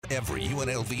Every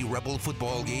UNLV Rebel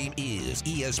football game is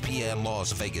ESPN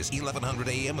Las Vegas, 1100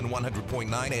 AM and 100.9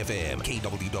 FM,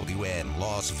 KWWN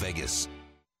Las Vegas.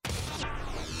 I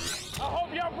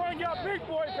hope y'all bring your big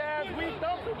boy pads. We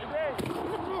thumping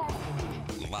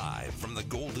today. Live from the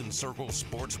Golden Circle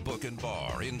Sportsbook and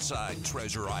Bar inside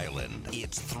Treasure Island,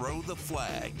 it's Throw the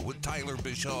Flag with Tyler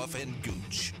Bischoff and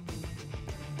Gooch.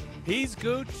 He's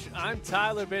Gooch. I'm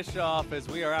Tyler Bischoff as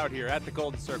we are out here at the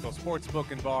Golden Circle Sportsbook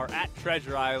and Bar at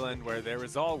Treasure Island, where there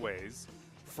is always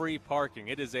free parking.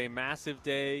 It is a massive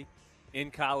day in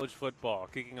college football.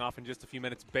 Kicking off in just a few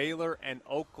minutes, Baylor and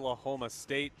Oklahoma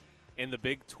State in the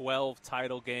Big 12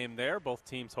 title game there. Both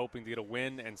teams hoping to get a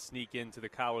win and sneak into the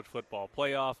college football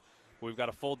playoff. We've got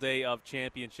a full day of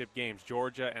championship games.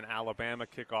 Georgia and Alabama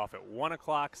kick off at 1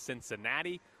 o'clock.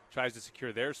 Cincinnati tries to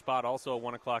secure their spot. Also a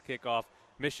 1 o'clock kickoff.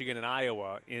 Michigan and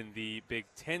Iowa in the Big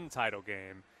 10 title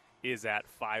game is at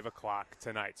 5 o'clock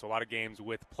tonight. So a lot of games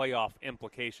with playoff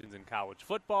implications in college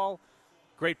football.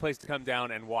 Great place to come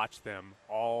down and watch them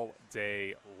all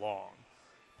day long.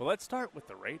 But let's start with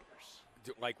the Raiders.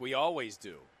 Like we always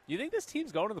do. You think this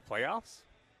team's going to the playoffs?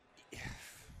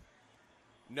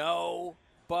 No,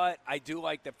 but I do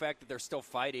like the fact that they're still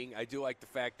fighting. I do like the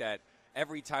fact that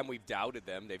every time we've doubted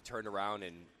them, they've turned around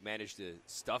and managed to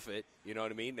stuff it. You know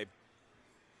what I mean? They've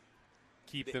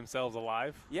keep themselves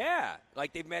alive? Yeah.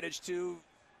 Like they've managed to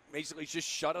basically just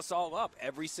shut us all up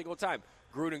every single time.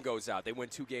 Gruden goes out. They win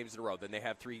 2 games in a row. Then they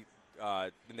have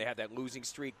then they have that losing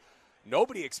streak.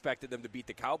 Nobody expected them to beat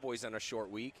the Cowboys on a short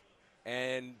week.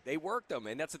 And they worked them,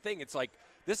 and that's the thing. It's like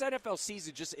this NFL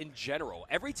season just in general,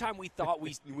 every time we thought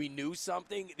we knew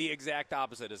something, the exact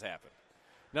opposite has happened.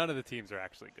 None of the teams are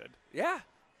actually good. Yeah,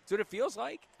 that's what it feels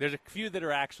like. There's a few that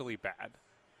are actually bad,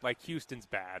 like Houston's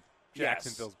bad,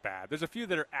 Jacksonville's bad. There's a few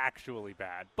that are actually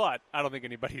bad, but I don't think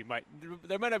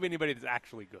there might not be anybody that's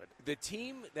actually good. The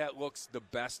team that looks the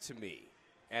best to me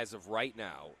as of right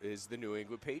now is the New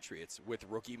England Patriots with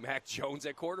rookie Mac Jones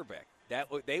at quarterback.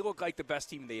 They look like the best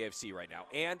team in the AFC right now,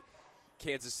 and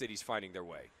Kansas City's finding their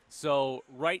way. So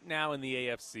right now in the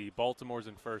AFC, Baltimore's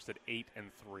in first at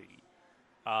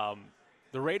 8-3.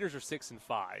 The Raiders are 6-5,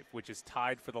 which is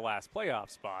tied for the last playoff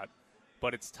spot,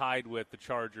 but it's tied with the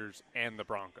Chargers and the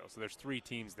Broncos. So there's 3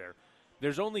 teams there.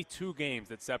 There's only 2 games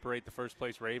that separate the first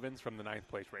place Ravens from the 9th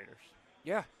place Raiders.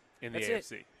 Yeah, in the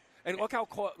AFC. It. And look how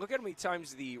many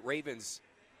times the Ravens.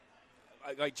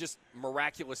 Like just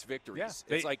miraculous victories.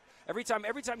 Yeah, it's like every time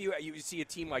you see a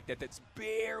team like that that's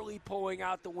barely pulling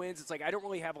out the wins, it's like I don't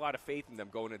really have a lot of faith in them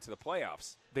going into the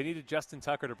playoffs. They needed Justin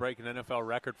Tucker to break an NFL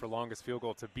record for longest field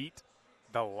goal to beat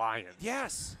the Lions.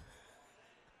 Yes.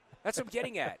 That's what I'm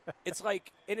getting at. It's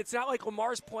like, and it's not like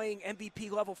Lamar's playing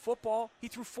MVP level football. He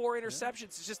threw 4 interceptions. Yeah.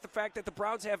 It's just the fact that the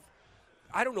Browns have,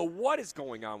 I don't know what is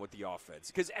going on with the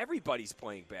offense because everybody's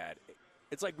playing bad.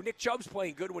 It's like Nick Chubb's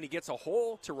playing good when he gets a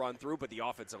hole to run through, but the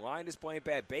offensive line is playing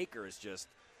bad. Baker is just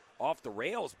off the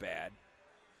rails bad.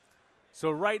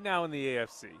 So right now in the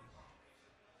AFC,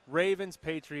 Ravens,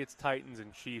 Patriots, Titans,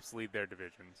 and Chiefs lead their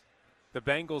divisions. The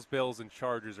Bengals, Bills, and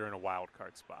Chargers are in a wild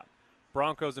card spot.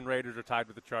 Broncos and Raiders are tied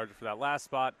with the Chargers for that last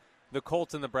spot. The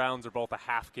Colts and the Browns are both a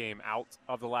half game out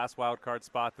of the last wild card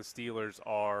spot. The Steelers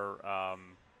are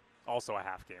also a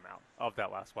half game out of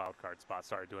that last wild card spot.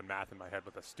 Sorry, doing math in my head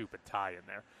with a stupid tie in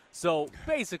there. So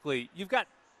basically, you've got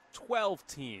 12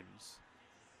 teams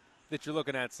that you're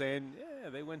looking at saying, yeah,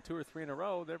 they win 2 or 3 in a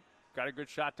row. They've got a good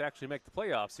shot to actually make the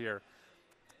playoffs here.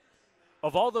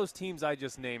 Of all those teams I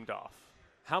just named off,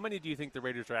 how many do you think the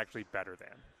Raiders are actually better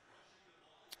than?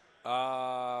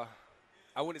 I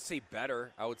wouldn't say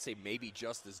better. I would say maybe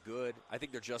just as good. I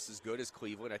think they're just as good as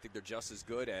Cleveland. I think they're just as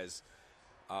good as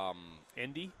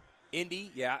Indy.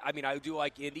 Indy, yeah. I mean, I do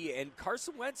like Indy, and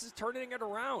Carson Wentz is turning it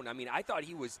around. I mean, I thought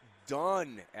he was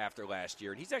done after last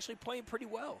year, and he's actually playing pretty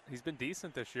well. He's been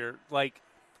decent this year. Like,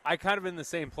 I kind of in the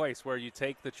same place where you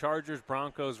take the Chargers,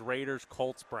 Broncos, Raiders,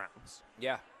 Colts, Browns.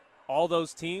 Yeah. All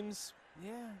those teams,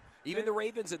 yeah. Even the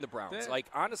Ravens and the Browns. Like,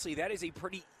 honestly, that is a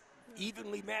pretty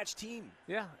evenly matched team.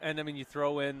 Yeah, and, I mean, you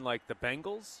throw in, like, the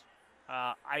Bengals.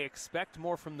 I expect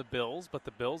more from the Bills, but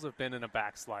the Bills have been in a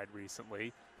backslide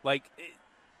recently. Like,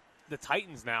 the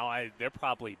Titans now, they're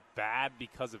probably bad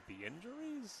because of the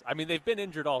injuries. I mean, they've been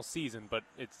injured all season, but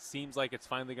it seems like it's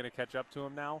finally going to catch up to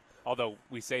them now. Although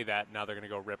we say that, now they're going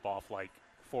to go rip off like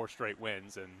 4 straight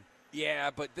wins. And yeah,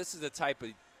 but this is the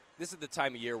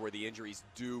time of year where the injuries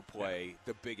do play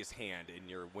the biggest hand in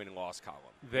your win and loss column.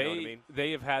 You know what I mean?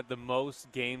 They have had the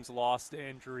most games lost to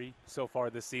injury so far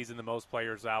this season, the most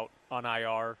players out on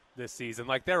IR this season.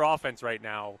 Like, their offense right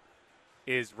now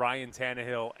is Ryan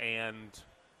Tannehill and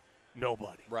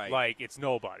nobody. Right. Like, it's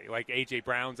nobody. Like, A.J.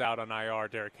 Brown's out on IR.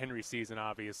 Derrick Henry's season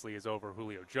obviously is over.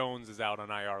 Julio Jones is out on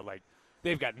IR. Like,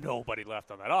 they've got nobody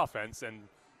left on that offense. And,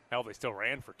 hell, they still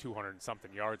ran for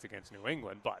 200-something yards against New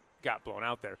England, but got blown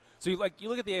out there. So, you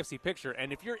look at the AFC picture,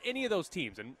 and if you're any of those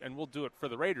teams, and we'll do it for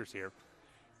the Raiders here,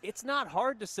 it's not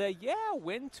hard to say, yeah,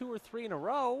 win 2 or 3 in a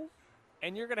row,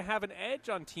 and you're going to have an edge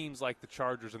on teams like the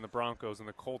Chargers and the Broncos and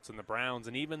the Colts and the Browns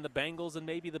and even the Bengals and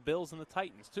maybe the Bills and the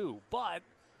Titans too. But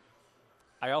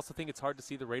I also think it's hard to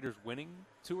see the Raiders winning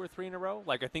 2 or 3 in a row.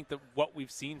 Like, I think that what we've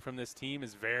seen from this team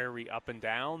is very up and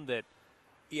down.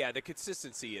 Yeah, the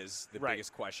consistency is the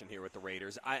biggest question here with the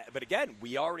Raiders. But again,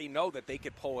 we already know that they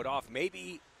could pull it off.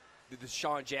 Maybe the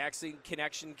Deshaun Jackson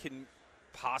connection can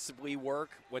possibly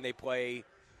work when they play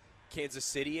Kansas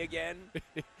City again.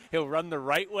 He'll run the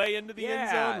right way into the end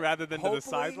zone rather than to the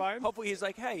sideline. Hopefully he's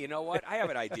like, hey, you know what? I have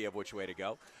an idea of which way to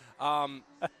go.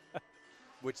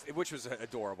 Which was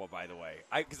adorable, by the way.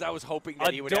 Because I was hoping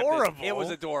that he would have this. It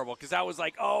was adorable because I was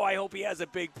like, oh, I hope he has a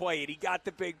big play. And he got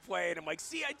the big play. And I'm like,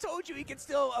 see, I told you he can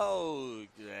still. Oh.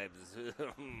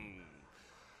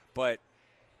 But,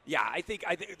 yeah, I think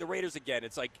the Raiders, again,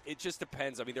 it's like it just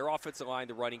depends. I mean, their offensive line,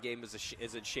 the running game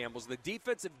is in shambles. The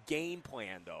defensive game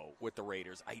plan, though, with the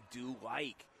Raiders, I do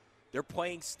like.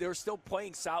 They're still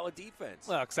playing solid defense.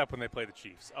 Well, except when they play the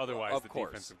Chiefs. Otherwise, of the course.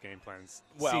 defensive game plans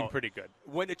seem pretty good.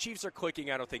 When the Chiefs are clicking,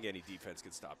 I don't think any defense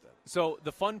can stop them. So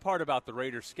the fun part about the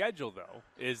Raiders' schedule, though,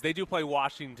 is they do play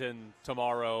Washington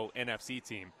tomorrow, NFC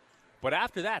team. But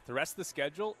after that, the rest of the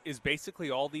schedule is basically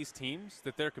all these teams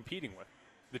that they're competing with.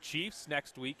 The Chiefs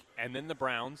next week, and then the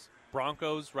Browns,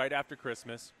 Broncos right after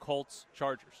Christmas, Colts,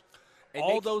 Chargers. And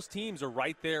all those teams are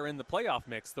right there in the playoff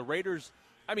mix. The Raiders,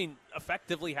 I mean,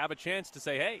 effectively have a chance to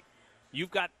say, hey,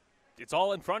 it's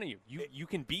all in front of you. You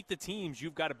can beat the teams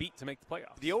you've got to beat to make the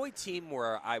playoffs. The only team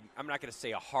where I'm not going to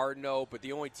say a hard no, but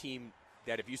the only team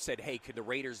that if you said, hey, could the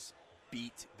Raiders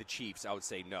beat the Chiefs, I would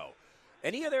say no.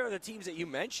 Any other of the teams that you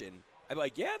mentioned, I'd be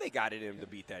like, yeah, they got it in them to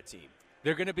beat that team.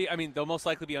 They're going to be, they'll most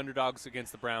likely be underdogs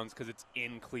against the Browns because it's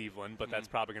in Cleveland, but that's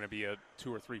probably going to be a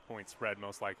 2 or 3 point spread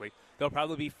most likely. They'll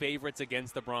probably be favorites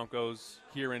against the Broncos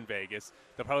here in Vegas.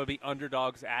 They'll probably be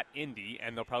underdogs at Indy,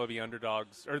 and they'll probably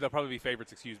be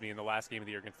favorites, in the last game of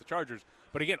the year against the Chargers.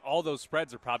 But again, all those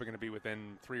spreads are probably going to be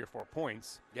within 3 or 4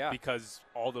 points because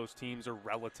all those teams are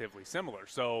relatively similar.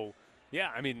 So,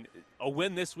 yeah, a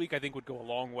win this week I think would go a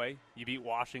long way. You beat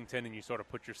Washington and you sort of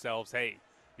put yourselves, hey,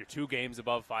 you're 2 games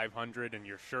above 500, and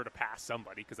you're sure to pass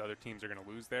somebody because other teams are going to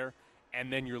lose there.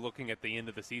 And then you're looking at the end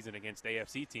of the season against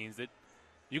AFC teams that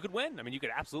you could win. You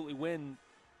could absolutely win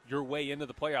your way into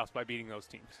the playoffs by beating those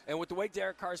teams. And with the way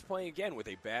Derek Carr's playing again, with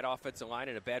a bad offensive line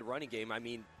and a bad running game,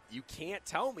 you can't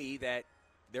tell me that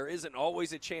there isn't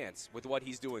always a chance with what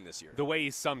he's doing this year. The way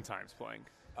he's sometimes playing.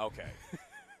 Okay.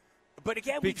 But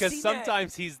again, because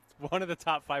sometimes he's one of the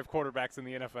top 5 quarterbacks in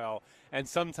the NFL, and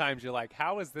sometimes you're like,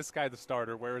 how is this guy the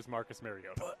starter? Where is Marcus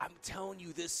Mariota? But I'm telling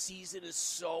you, this season is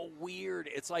so weird.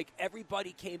 It's like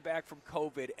everybody came back from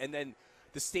COVID, and then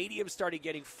the stadium started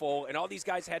getting full, and all these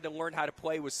guys had to learn how to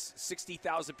play with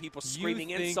 60,000 people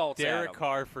screaming insults at him. Derek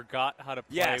Carr forgot how to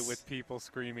play with people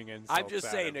screaming insults I'm just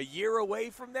saying, a year away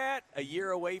from that?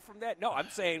 No, I'm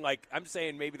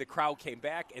saying maybe the crowd came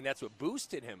back, and that's what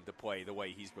boosted him to play the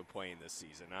way he's been playing this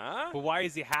season, huh? But why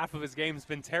is half of his game's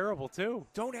been terrible, too?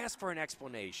 Don't ask for an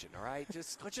explanation, all right?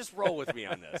 Let's just roll with me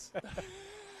on this.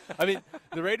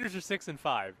 The Raiders are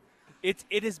 6-5.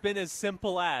 It has been as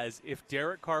simple as if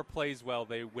Derek Carr plays well,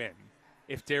 they win.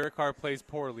 If Derek Carr plays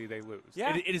poorly, they lose.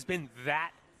 Yeah. It has been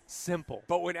that simple.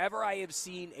 But whenever I have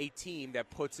seen a team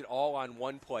that puts it all on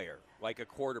one player, like a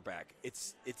quarterback,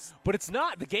 it's. But it's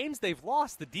not. The games they've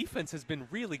lost, the defense has been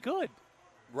really good.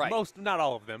 Right. Not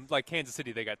all of them. Like Kansas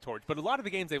City, they got torched. But a lot of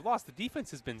the games they've lost, the defense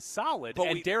has been solid.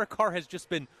 And Derek Carr has just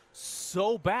been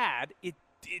so bad, it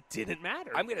didn't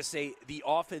matter. I'm going to say the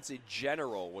offense in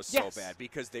general was so bad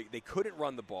because they couldn't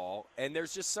run the ball, and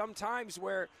there's just some times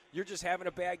where you're just having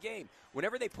a bad game.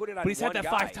 Whenever they put it on one guy. But he's had that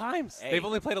 5 times. Hey, they've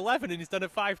only played 11, and he's done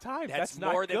it 5 times. That's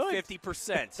not more good. than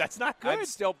 50%. That's not good. I'm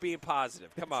still being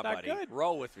positive. Come on, buddy. Good.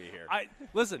 Roll with me here.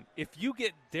 Listen, if you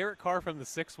get Derek Carr from the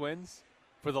 6 wins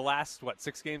for the last,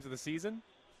 6 games of the season,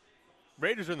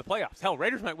 Raiders are in the playoffs. Hell,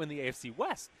 Raiders might win the AFC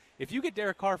West. If you get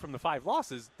Derek Carr from the 5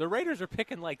 losses, the Raiders are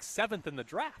picking 7th in the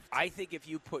draft. I think if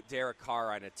you put Derek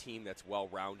Carr on a team that's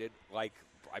well-rounded, like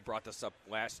I brought this up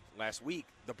last week,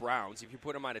 the Browns, if you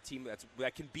put him on a team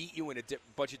that can beat you in a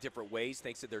bunch of different ways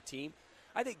thanks to their team,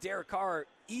 I think Derek Carr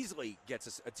easily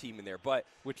gets a team in there. But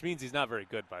which means he's not very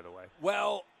good, by the way.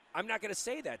 Well, I'm not going to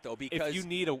say that, though, because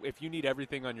if you need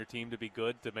everything on your team to be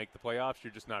good to make the playoffs,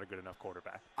 you're just not a good enough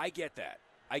quarterback. I get that.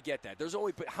 I get that. There's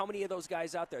only how many of those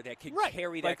guys out there that can Right.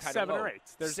 carry Like that kind 7 of or load? 8.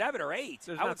 There's 7 or 8.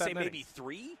 there's I not would that say many. maybe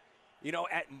 3,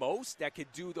 at most, that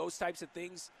could do those types of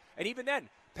things. And even then,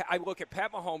 I look at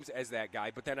Pat Mahomes as that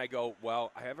guy, but then I go,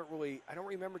 well, I don't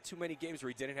remember too many games where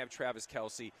he didn't have Travis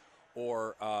Kelce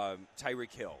or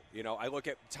Tyreek Hill. I look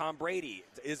at Tom Brady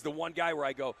is the one guy where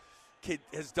I go, kid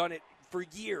has done it for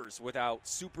years without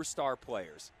superstar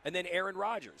players. And then Aaron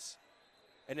Rodgers.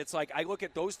 And it's like I look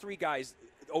at those 3 guys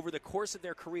over the course of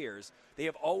their careers, they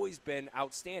have always been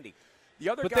outstanding. The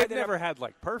other But guy they've that never had,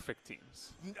 like, perfect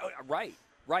teams. right.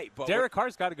 But Derek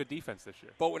Carr's got a good defense this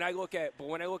year. But when I look at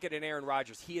an Aaron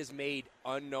Rodgers, he has made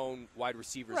unknown wide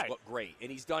receivers Right. look great,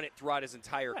 and he's done it throughout his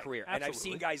entire Right, career. And I've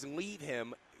absolutely. seen guys leave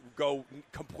him, go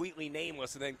completely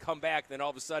nameless, and then come back. Then all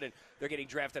of a sudden, they're getting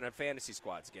drafted on fantasy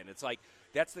squads again. It's like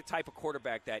that's the type of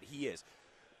quarterback that he is.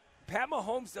 Pat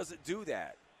Mahomes doesn't do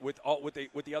that with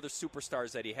the other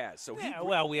superstars that he has. So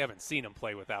We haven't seen him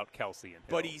play without Kelce and Hill.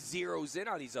 but he zeroes in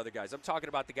on these other guys. I'm talking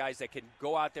about the guys that can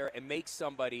go out there and make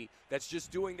somebody that's just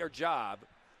doing their job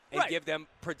and Right. give them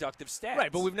productive stats.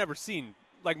 Right, but we've never seen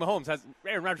like Mahomes has.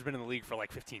 Aaron Rodgers has been in the league for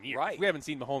like 15 years. Right. We haven't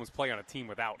seen Mahomes play on a team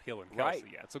without Hill and Kelce Right.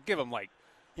 yet. So give him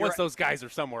once You're- those guys are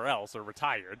somewhere else or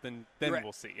retired, then You're-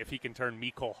 we'll see if he can turn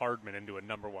Mecole Hardman into a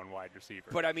number 1 wide receiver.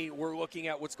 But, I mean, we're looking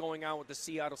at what's going on with the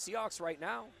Seattle Seahawks right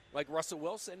now. Like Russell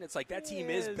Wilson, it's like that team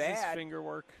is His bad. finger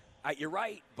work. You're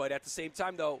right. But at the same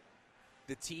time, though,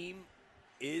 the team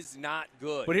is not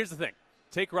good. But here's the thing: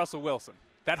 take Russell Wilson.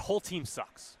 That whole team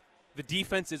sucks. The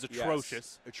defense is Yes,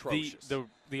 atrocious. atrocious.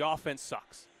 The offense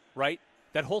sucks. Right?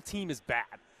 That whole team is bad.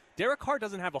 Derek Carr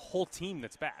doesn't have a whole team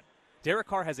that's bad. Derek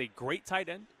Carr has a great tight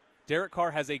end. Derek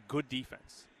Carr has a good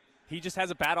defense. He just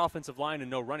has a bad offensive line and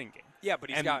no running game. Yeah, but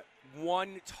he's And- got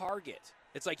one target.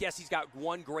 It's like, yes, he's got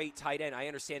one great tight end. I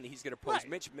understand that he's going to pose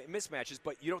Right. mismatches,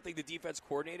 but you don't think the defense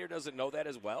coordinator doesn't know that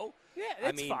as well? Yeah, I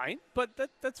that's mean- fine. But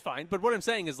that's fine. But what I'm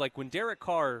saying is, like, when Derek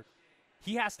Carr,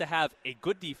 he has to have a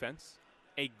good defense,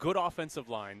 a good offensive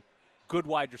line, good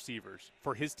wide receivers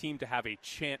for his team to have a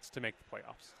chance to make the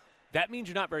playoffs. That means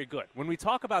you're not very good. When we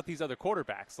talk about these other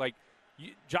quarterbacks, like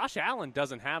Josh Allen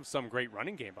doesn't have some great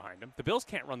running game behind him. The Bills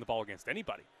can't run the ball against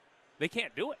anybody. They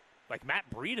can't do it. Like, Matt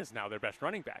Breida is now their best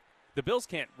running back. The Bills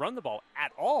can't run the ball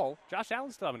at all. Josh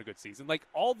Allen's still having a good season. Like,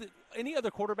 any other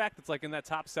quarterback that's like in that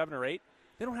top 7 or 8,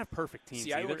 they don't have perfect teams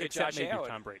See, I either, look at except Josh maybe Allen.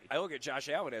 Tom Brady. I look at Josh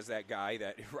Allen as that guy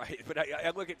that right, but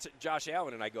I look at Josh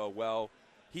Allen and I go, well,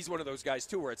 he's one of those guys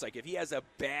too, where it's like if he has a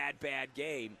bad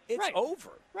game, it's Right.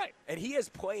 over. Right. And he has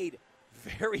played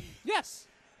very, Yes.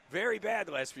 very bad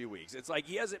the last few weeks. It's like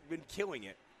he hasn't been killing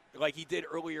it like he did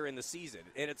earlier in the season.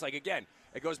 And it's like, again,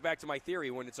 it goes back to my theory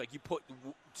when it's like you put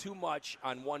too much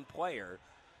on one player.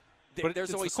 But There's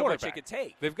it's only the so much it quarterback. can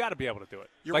take. They've got to be able to do it.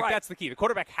 You're like, right. that's the key. The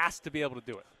quarterback has to be able to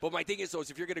do it. But my thing is, though, is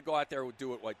if you're going to go out there and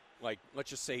do it like let's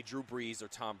just say Drew Brees or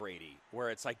Tom Brady, where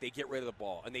it's like they get rid of the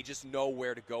ball and they just know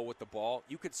where to go with the ball,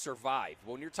 you could survive.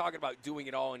 But when you're talking about doing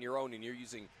it all on your own and you're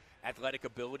using athletic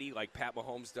ability like Pat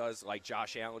Mahomes does, like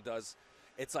Josh Allen does,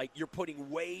 it's like you're putting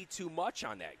way too much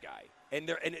on that guy. And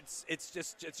it's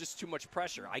just too much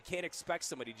pressure. I can't expect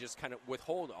somebody to just kind of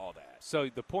withhold all that. So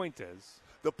the point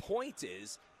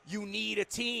is, you need a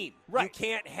team. Right. You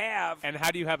can't have and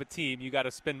how do you have a team? You got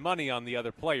to spend money on the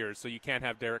other players, so you can't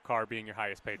have Derek Carr being your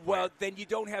highest paid player. well, then you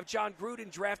don't have John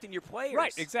Gruden drafting your players.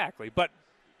 Right, exactly. But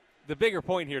the bigger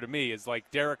point here to me is like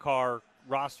Derek Carr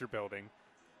roster building.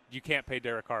 You can't pay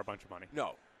Derek Carr a bunch of money.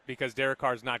 No. Because Derek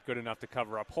Carr's not good enough to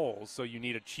cover up holes, so you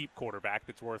need a cheap quarterback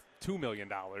that's worth $2 million.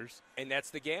 And that's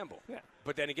the gamble. Yeah.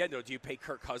 But then again, though, do you pay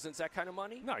Kirk Cousins that kind of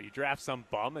money? No, you draft some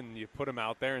bum and you put him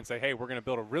out there and say, hey, we're going to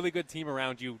build a really good team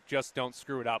around you. Just don't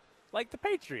screw it up, like the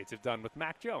Patriots have done with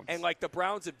Mac Jones. And like the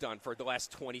Browns have done for the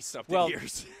last 20-something Well,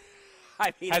 years.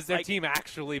 I mean, has it's their like- team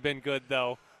actually been good,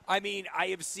 though? I mean, I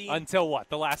have seen. Until what?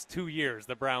 The last 2 years,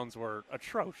 the Browns were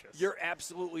atrocious. You're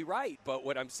absolutely right. But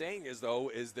what I'm saying is, though,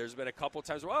 is there's been a couple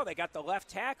times where, they got the left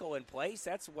tackle in place.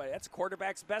 That's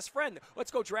quarterback's best friend. Let's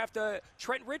go draft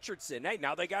Trent Richardson. Hey,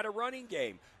 now they got a running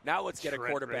game. Now let's get a Trent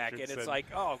quarterback. And it's Richardson. like,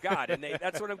 oh God, and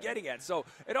that's what I'm getting at. So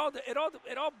it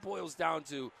all boils down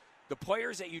to the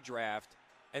players that you draft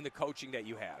and the coaching that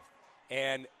you have.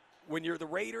 And when you're the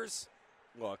Raiders,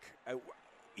 look.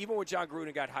 Even when John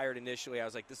Gruden got hired initially, I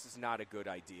was like, this is not a good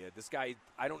idea. This guy,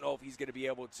 I don't know if he's going to be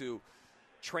able to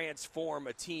transform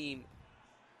a team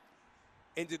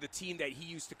into the team that he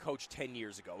used to coach 10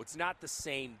 years ago. It's not the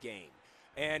same game.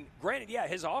 And granted, yeah,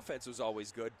 his offense was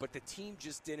always good, but the team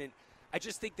just didn't. I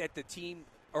just think that the team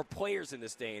or players in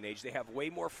this day and age, they have way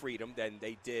more freedom than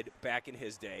they did back in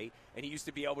his day. And he used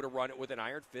to be able to run it with an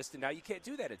iron fist, and now you can't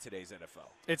do that in today's NFL.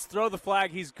 It's throw the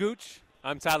flag. He's Gooch.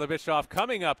 I'm Tyler Bischoff.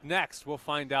 Coming up next, we'll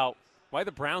find out why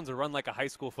the Browns are run like a high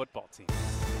school football team.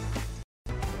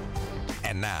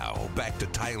 And now, back to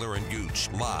Tyler and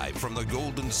Gooch, live from the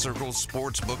Golden Circle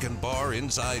Sportsbook and Bar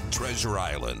inside Treasure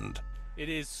Island. It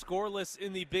is scoreless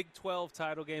in the Big 12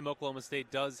 title game. Oklahoma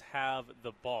State does have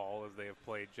the ball as they have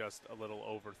played just a little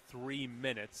over 3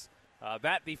 minutes.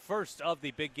 That the first of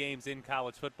the big games in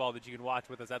college football that you can watch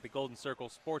with us at the Golden Circle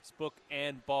Sportsbook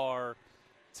and Bar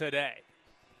today.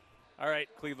 All right,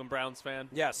 Cleveland Browns fan.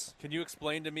 Yes. Can you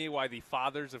explain to me why the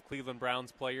fathers of Cleveland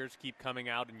Browns players keep coming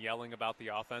out and yelling about the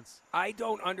offense? I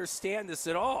don't understand this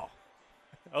at all.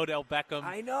 Odell Beckham,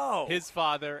 I know. his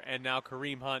father, and now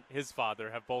Kareem Hunt, his father,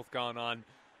 have both gone on,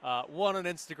 one on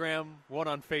Instagram, one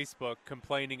on Facebook,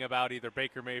 complaining about either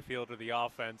Baker Mayfield or the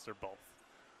offense or both.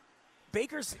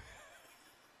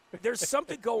 There's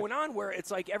something going on where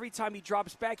it's like every time he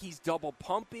drops back, he's double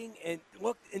pumping. And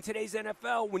look, in today's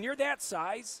NFL, when you're that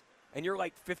size and you're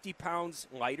like 50 pounds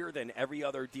lighter than every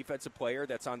other defensive player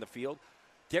that's on the field,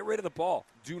 get rid of the ball.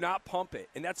 Do not pump it.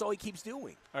 And that's all he keeps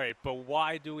doing. All right, but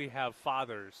why do we have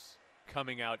fathers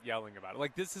coming out yelling about it?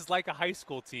 Like, this is like a high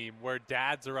school team where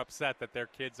dads are upset that their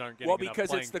kids aren't getting enough because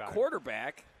playing it's the time.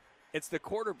 quarterback. It's the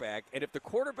quarterback. And if the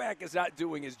quarterback is not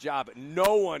doing his job,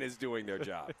 no one is doing their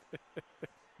job.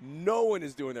 No one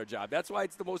is doing their job. That's why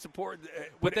it's the most important.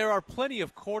 But there are plenty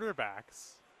of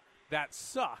quarterbacks that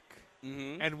suck.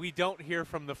 Mm-hmm. And we don't hear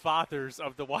from the fathers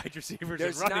of the wide receivers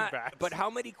There's and running not, backs. But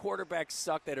how many quarterbacks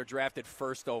suck that are drafted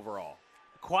first overall?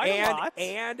 Quite a lot.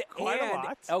 Quite a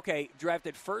lot. Okay,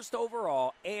 drafted first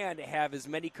overall and have as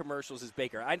many commercials as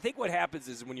Baker. I think what happens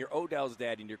is when you're Odell's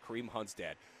dad and you're Kareem Hunt's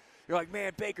dad, you're like,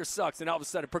 man, Baker sucks. And all of a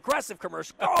sudden, progressive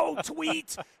commercial. Oh,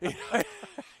 tweet.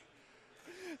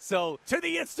 So to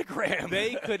the Instagram.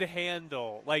 They could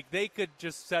handle, like they could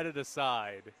just set it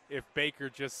aside if Baker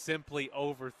just simply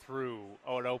overthrew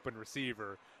an open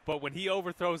receiver. But when he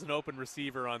overthrows an open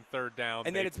receiver on third down,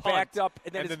 and they then it's punt, backed up,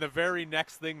 and then the very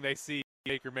next thing they see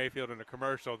Baker Mayfield in a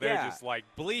commercial, they're just like,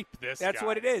 bleep this That's guy.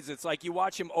 what it is. It's like you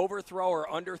watch him overthrow or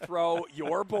underthrow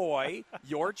your boy,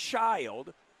 your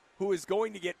child, who is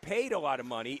going to get paid a lot of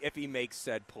money if he makes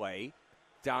said play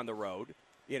down the road,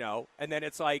 and then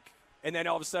it's like, and then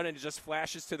all of a sudden it just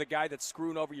flashes to the guy that's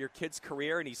screwing over your kid's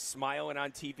career and he's smiling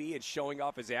on TV and showing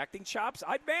off his acting chops.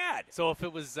 I'm mad. So if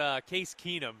it was Case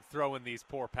Keenum throwing these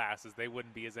poor passes, they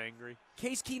wouldn't be as angry?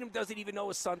 Case Keenum doesn't even know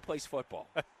his son plays football.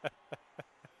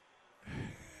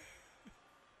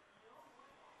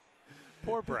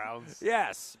 Poor Browns.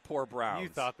 Yes, poor Browns. You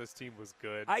thought this team was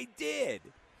good. I did.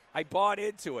 I bought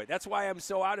into it. That's why I'm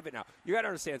so out of it now. You got to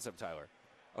understand something, Tyler.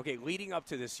 Okay, leading up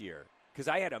to this year, because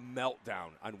I had a meltdown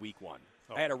on week 1.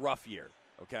 Oh. I had a rough year,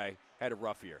 okay? Had a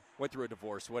rough year. Went through a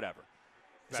divorce, whatever.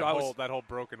 That whole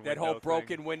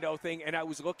broken window thing. And I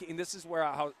was looking, and this is where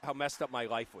how messed up my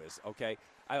life was, okay?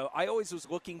 I always was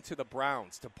looking to the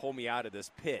Browns to pull me out of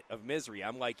this pit of misery.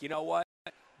 I'm like, you know what?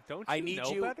 Don't I you need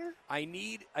know you. better? I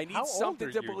need How something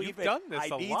old to are you? believe You've in. done this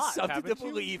I a need lot, something to haven't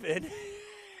you? believe in.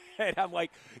 And I'm like,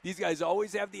 these guys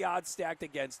always have the odds stacked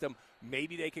against them.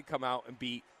 Maybe they could come out and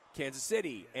beat Kansas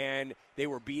City. And they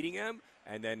were beating them,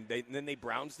 and then they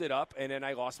Brownsed it up, and then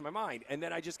I lost my mind. And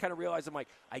then I just kind of realized, I'm like,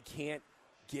 I can't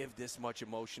give this much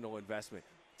emotional investment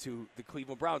to the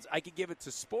Cleveland Browns. I could give it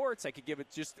to sports. I could give it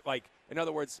just like, in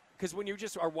other words, because when you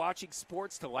just are watching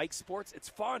sports to like sports, it's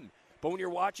fun. But when you're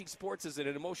watching sports as an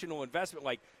emotional investment,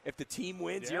 like if the team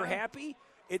wins, you're happy,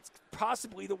 it's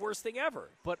possibly the worst thing ever.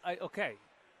 But,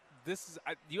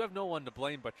 you have no one to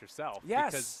blame but yourself.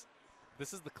 Yes. Because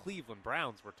this is the Cleveland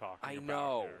Browns we're talking about. I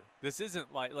know. Here. This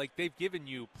isn't like they've given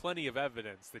you plenty of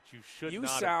evidence that you should not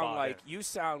have bought in. You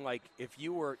sound like if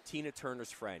you were Tina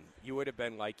Turner's friend, you would have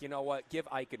been like, you know what, give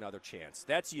Ike another chance.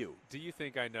 That's you. Do you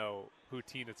think I know who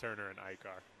Tina Turner and Ike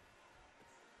are?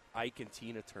 Ike and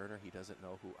Tina Turner? He doesn't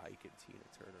know who Ike and Tina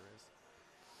Turner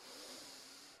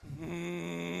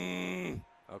is.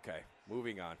 Okay,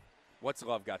 moving on. What's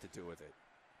love got to do with it?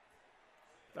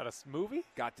 That a movie?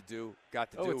 Got to do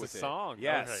it's with a song.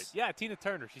 Yes. Right. Yeah, Tina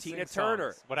Turner. Tina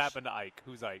Turner. Songs. What happened to Ike?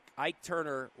 Who's Ike? Ike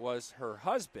Turner was her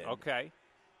husband. Okay.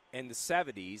 In the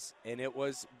 70s, and it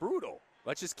was brutal.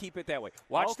 Let's just keep it that way.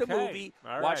 Watch the movie.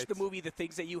 All watch right. the movie, The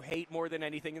Things That You Hate More Than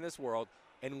Anything in This World,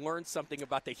 and learn something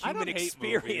about the human I don't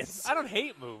experience. Hate movies. I don't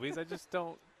hate movies. I just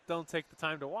don't take the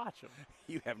time to watch them.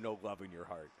 You have no love in your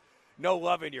heart. No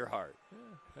love in your heart.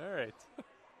 Yeah. All right.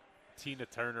 Tina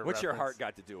Turner. What's your heart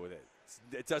reference. got to do with it?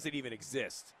 It doesn't even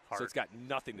exist, so Heart. it's got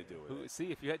nothing to do with it.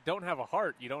 See, if you don't have a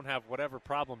heart, you don't have whatever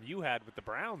problem you had with the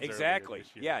Browns. earlier Exactly. this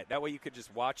year. Yeah, that way you could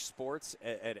just watch sports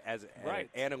at Right.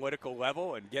 an analytical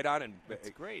level and get on and It's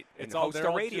great. and It's all host they're a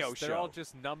all radio just, show. They're all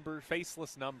just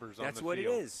faceless numbers on That's the what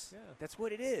field. it is. Yeah. That's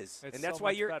what it is. It's and that's so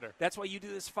why much you're. better. That's why you do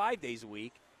this 5 days a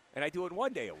week, and I do it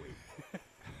 1 day a week.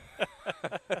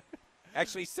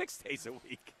 Actually, 6 days a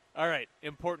week. All right,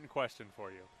 important question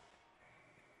for you.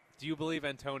 Do you believe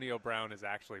Antonio Brown is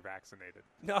actually vaccinated?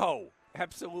 No,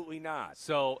 absolutely not.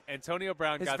 So Antonio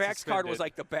Brown His got vax suspended. card was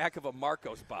like the back of a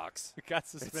Marcos box. got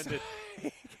suspended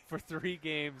for 3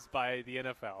 games by the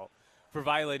NFL for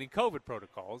violating COVID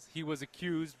protocols. He was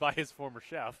accused by his former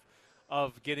chef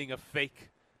of getting a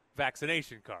fake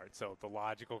vaccination card. So the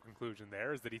logical conclusion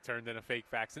there is that he turned in a fake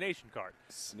vaccination card.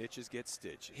 Snitches get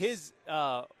stitches. His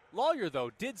lawyer,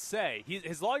 though, did say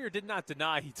his lawyer did not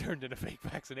deny he turned in a fake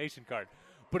vaccination card,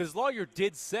 but his lawyer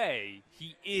did say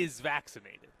he is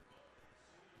vaccinated.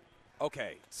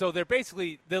 Okay. So the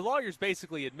lawyer's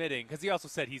basically admitting, because he also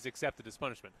said he's accepted his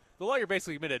punishment. The lawyer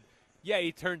basically admitted, yeah,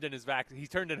 he turned in a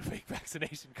fake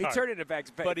vaccination card. He turned in a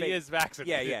but he is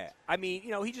vaccinated. Yeah. I mean,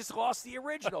 he just lost the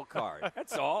original card.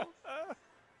 That's all.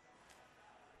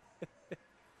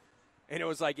 And it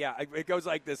was like, it goes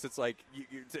like this. It's like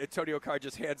Antonio Carr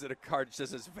just hands it a card that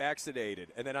says vaccinated.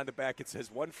 And then on the back it says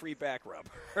 1 free back rub.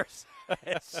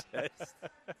 It's just...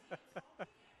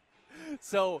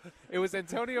 So it was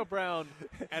Antonio Brown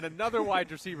and another wide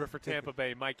receiver for Tampa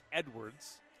Bay, Mike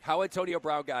Edwards. How Antonio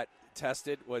Brown got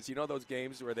tested was, those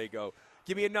games where they go,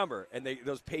 give me a number, and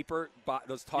those talking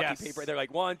Yes. paper, they're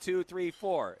like 1, 2, 3,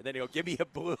 4, and then they go, give me a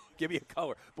blue, give me a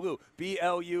color, blue,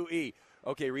 BLUE.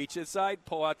 Okay, reach inside,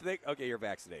 pull out the thing. Okay, you're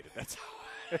vaccinated. That's how.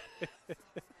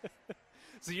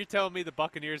 So you're telling me the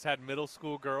Buccaneers had middle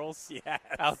school girls Yes.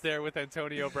 out there with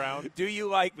Antonio Brown? Do you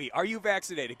like me? Are you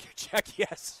vaccinated? Check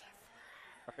yes.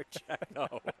 Or check no.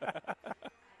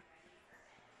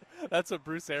 That's what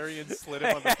Bruce Arians slid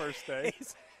him on the first day.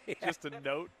 Just a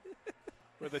note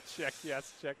with a check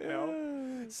yes, check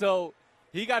no. So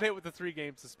he got hit with a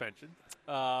 3-game suspension.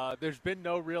 There's been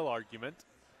no real argument.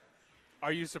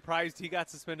 Are you surprised he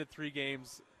got suspended 3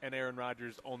 games and Aaron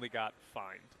Rodgers only got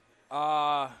fined?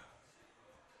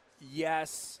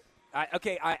 Yes.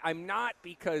 I'm not,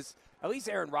 because at least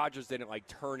Aaron Rodgers didn't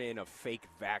turn in a fake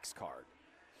vax card.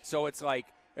 So it's like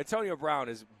Antonio Brown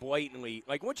is blatantly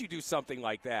once you do something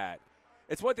like that,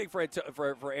 it's one thing for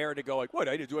Aaron to go what,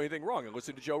 I didn't do anything wrong and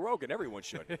listen to Joe Rogan. Everyone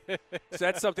should. So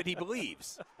that's something he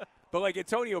believes. But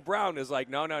Antonio Brown is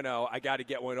no, I got to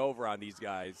get one over on these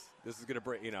guys. This is going to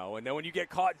bring, and then when you get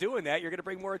caught doing that, you're going to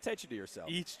bring more attention to yourself.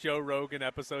 Each Joe Rogan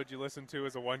episode you listen to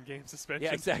is a 1-game suspension.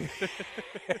 Yeah, exactly.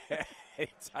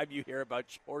 Anytime you hear about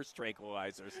horse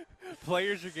tranquilizers.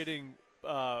 Players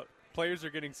are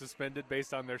getting suspended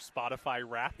based on their Spotify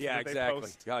Wrapped. Yeah, that they exactly.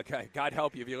 post. Okay. God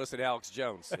help you if you listen to Alex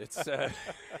Jones. It's there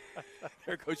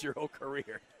goes your whole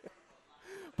career.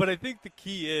 But I think the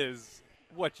key is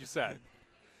what you said.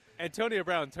 Antonio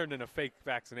Brown turned in a fake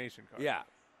vaccination card. Yeah.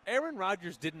 Aaron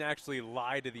Rodgers didn't actually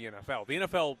lie to the NFL. The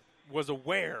NFL was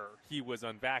aware he was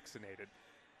unvaccinated.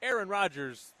 Aaron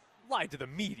Rodgers lied to the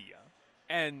media,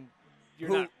 and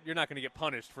you're not going to get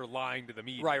punished for lying to the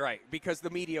media. Right. Because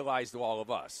the media lies to all of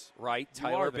us, right? You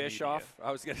Tyler are the Bischoff. media.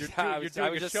 I was going to. You're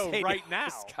doing a show right now.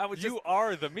 You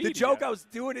are the media. The joke, I was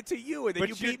doing it to you, and then But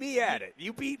you beat me at it.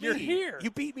 You beat me. You're here.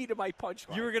 You beat me to my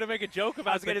punchline. You were going to make a joke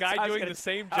about the guy doing the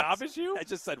same job as you? I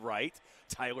just said right,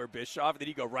 Tyler Bischoff, and then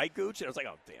you go right, Gooch, and I was like,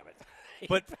 oh damn it.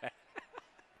 But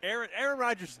Aaron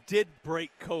Rodgers did break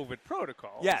COVID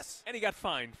protocols. Yes. And he got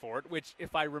fined for it, which,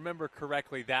 if I remember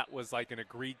correctly, that was an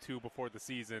agreed to before the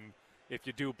season. If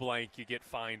you do blank, you get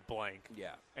fined blank.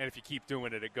 Yeah. And if you keep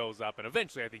doing it, it goes up. And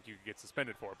eventually, I think you could get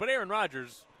suspended for it. But Aaron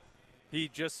Rodgers, he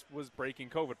just was breaking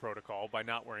COVID protocol by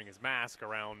not wearing his mask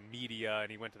around media, and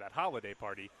he went to that holiday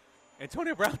party.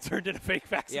 Antonio Brown turned in a fake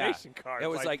vaccination card. It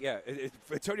was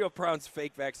Antonio Brown's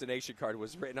fake vaccination card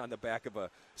was written on the back of a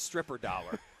stripper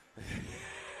dollar.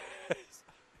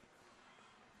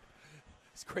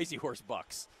 It's Crazy Horse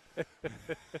Bucks.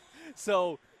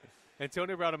 So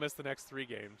Antonio Brown will miss the next 3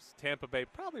 games. Tampa Bay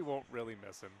probably won't really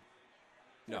miss him.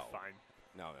 They're fine.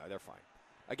 No, they're fine.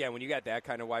 Again, when you got that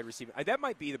kind of wide receiver, that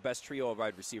might be the best trio of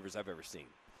wide receivers I've ever seen.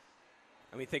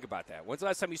 I mean, think about that. When's the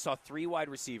last time you saw 3 wide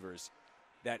receivers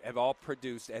that have all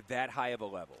produced at that high of a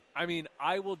level? I mean,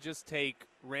 I will just take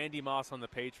Randy Moss on the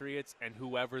Patriots and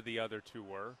whoever the other 2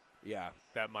 were. Yeah.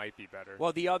 That might be better.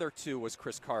 Well, the other 2 was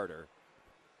Chris Carter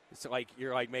It's like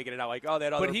you're like making it out like, oh,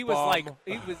 that other But he bum. was like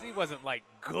he wasn't like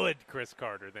good Chris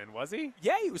Carter then, was he?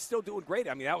 Yeah, he was still doing great.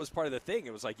 I mean, that was part of the thing.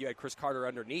 It was like you had Chris Carter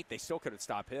underneath. They still couldn't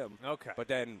stop him. Okay. But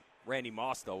then Randy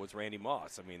Moss, though, was Randy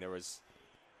Moss.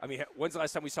 I mean, when's the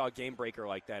last time we saw a game breaker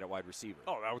like that at wide receiver?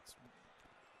 Oh, that was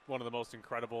one of the most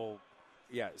incredible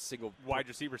Single wide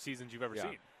receiver seasons you've ever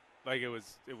seen. Like it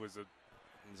was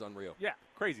unreal. Yeah,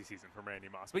 crazy season from Randy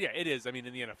Moss. But yeah, it is. I mean,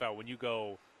 in the NFL, when you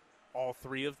go all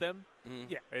three of them,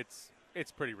 yeah, it's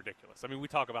pretty ridiculous. I mean, we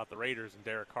talk about the Raiders and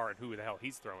Derek Carr and who the hell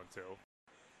he's throwing to,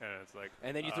 and it's like,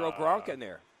 and then you throw Gronk in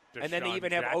there, and then they Deshaun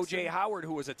even have Jackson. O.J. Howard,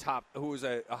 who was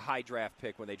a high draft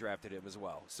pick when they drafted him as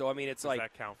well. So I mean, it's Does like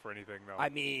that count for anything though? I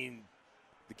mean,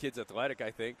 the kid's athletic.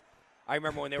 I think. I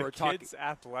remember when they were the talking. kid's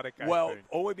athletic. Well, I think.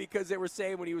 only because they were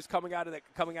saying when he was coming out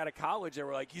of college, they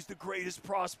were like, he's the greatest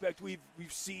prospect we've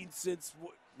seen since,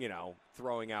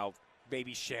 throwing out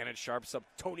baby Shannon Sharp, some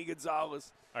Tony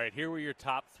Gonzalez. All right, here were your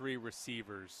top three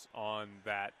receivers on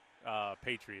that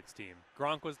Patriots team.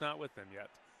 Gronk was not with them yet.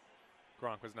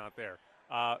 Gronk was not there.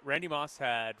 Randy Moss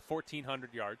had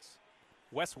 1,400 yards.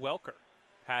 Wes Welker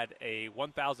had a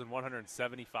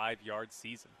 1,175-yard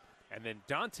season. And then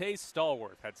Dante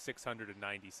Stallworth had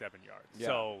 697 yards. Yeah.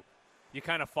 So you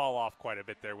kind of fall off quite a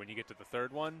bit there when you get to the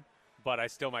third one. But I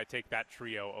still might take that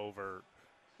trio over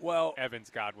Evans,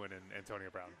 Godwin, and Antonio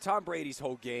Brown. Tom Brady's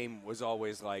whole game was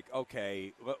always like,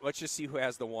 okay, let's just see who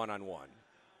has the one-on-one.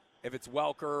 If it's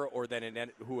Welker or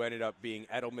then who ended up being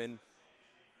Edelman,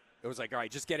 it was like, all right,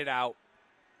 just get it out.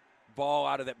 Ball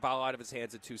out of his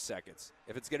hands in 2 seconds.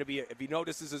 If it's going to be, if he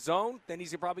notices a zone, then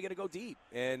he's probably going to go deep.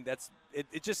 And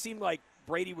it just seemed like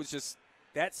Brady was just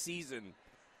that season.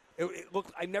 It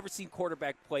looked. I've never seen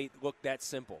quarterback play look that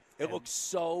simple. It looked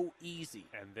so easy.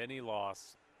 And then he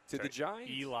lost to the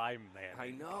Giants. Eli Manning.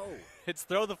 I know. It's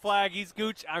Throw the Flag. He's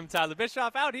Gooch. I'm Tyler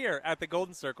Bischoff out here at the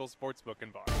Golden Circle Sportsbook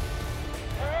and Bar.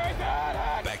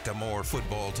 Back to more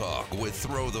football talk with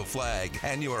Throw the Flag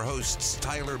and your hosts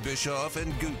Tyler Bischoff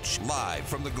and Gooch, live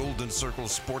from the Golden Circle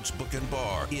Sportsbook and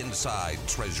Bar inside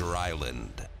Treasure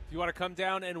Island. If you want to come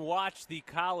down and watch the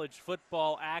college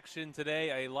football action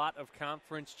today, a lot of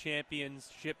conference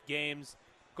championship games,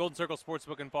 Golden Circle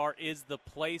Sportsbook and Bar is the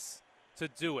place to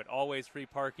do it. Always free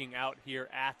parking out here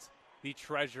at the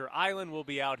Treasure Island. We'll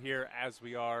be out here as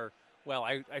we are. Well,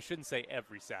 I shouldn't say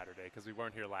every Saturday because we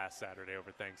weren't here last Saturday over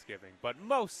Thanksgiving, but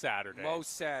most Saturdays.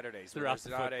 Most Saturdays. Throughout There's the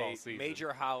not football a season.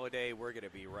 major holiday, we're going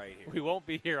to be right here. We won't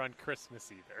be here on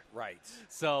Christmas either. Right.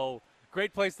 So,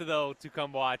 great place to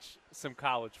come watch some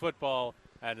college football.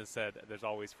 And as I said, there's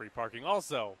always free parking.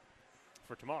 Also,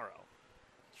 for tomorrow,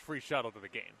 free shuttle to the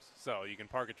games. So you can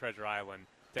park at Treasure Island,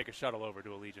 take a shuttle over to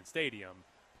Allegiant Stadium.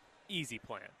 Easy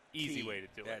plan. Easy way to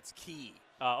do it. That's key.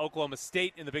 Oklahoma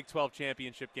State in the Big 12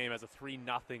 championship game has a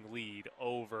 3-0 lead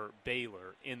over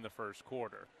Baylor in the first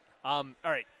quarter. All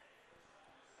right.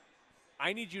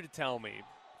 I need you to tell me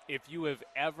if you have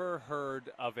ever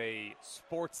heard of a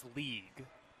sports league,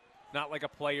 not like a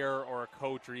player or a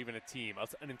coach or even a team,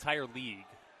 an entire league,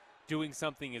 doing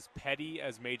something as petty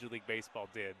as Major League Baseball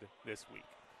did this week.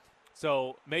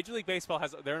 So Major League Baseball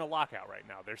they're in a lockout right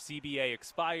now. Their CBA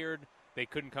expired. They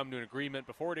couldn't come to an agreement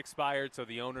before it expired, so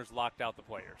the owners locked out the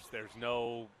players. There's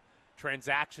no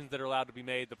transactions that are allowed to be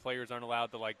made. The players aren't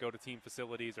allowed to go to team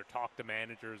facilities or talk to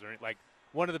managers or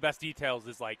one of the best details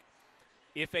is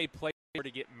if a player were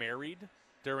to get married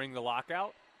during the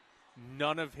lockout,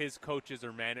 none of his coaches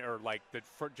or the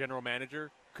general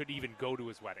manager could even go to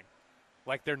his wedding.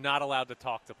 They're not allowed to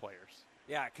talk to players.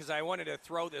 Yeah, because I wanted to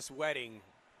throw this wedding.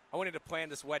 I wanted to plan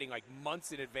this wedding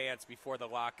months in advance before the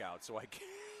lockout, so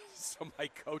my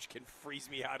coach can freeze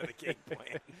me out of the game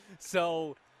plan.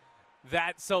 So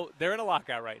they're in a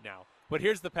lockout right now. But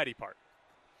here's the petty part.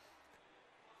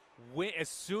 As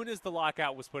soon as the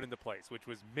lockout was put into place, which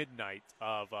was midnight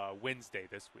of Wednesday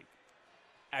this week,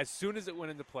 as soon as it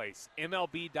went into place,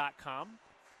 MLB.com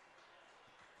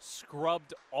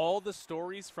scrubbed all the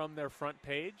stories from their front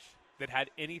page that had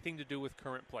anything to do with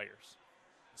current players.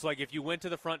 So, if you went to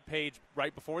the front page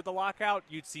right before the lockout,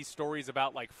 you'd see stories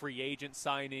about, free agent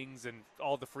signings and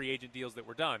all the free agent deals that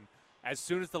were done. As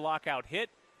soon as the lockout hit,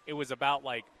 it was about,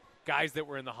 guys that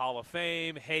were in the Hall of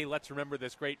Fame. Hey, let's remember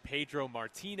this great Pedro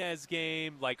Martinez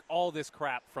game. All this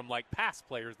crap from, past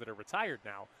players that are retired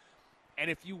now.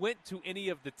 And if you went to any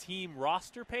of the team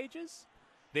roster pages,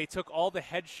 they took all the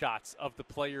headshots of the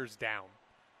players down.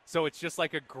 So it's just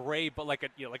like a gray, but like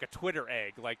a Twitter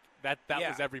egg. That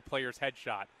was every player's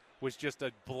headshot was just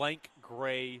a blank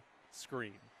gray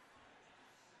screen.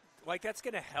 That's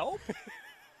going to help?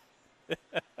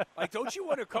 Like, don't you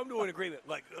want to come to an agreement?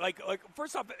 Like,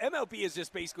 first off, MLB is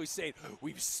just basically saying,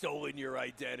 we've stolen your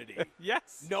identity.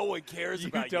 Yes. No one cares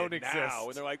about don't you exist. now.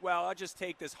 And they're like, well, I'll just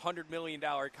take this $100 million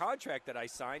contract that I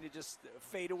signed and just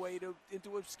fade away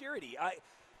into obscurity.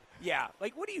 Yeah,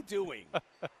 like, what are you doing?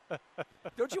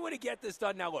 Don't you want to get this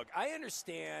done? Now, look, I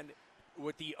understand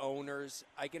with the owners.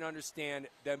 I can understand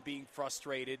them being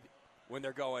frustrated when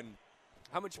they're going,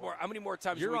 how many more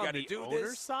times do we got to do this? You're on the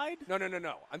owner's side?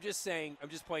 No. I'm just saying, I'm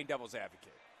just playing devil's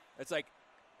advocate. It's like,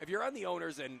 if you're on the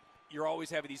owners and you're always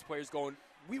having these players going,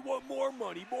 we want more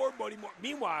money, more money, more.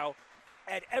 Meanwhile,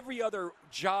 at every other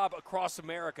job across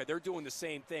America, they're doing the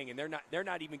same thing, and they're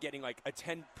not even getting like a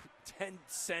 10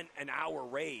 cent an hour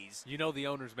raise. You know the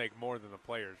owners make more than the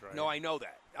players, right? No, I know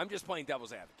that. I'm just playing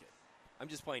devil's advocate.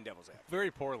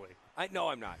 Very poorly. No,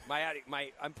 I'm not.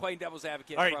 I'm playing devil's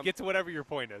advocate. All right, get to whatever your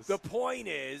point is. The point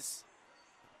is,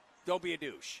 don't be a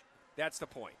douche. That's the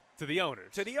point. To the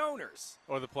owners. To the owners.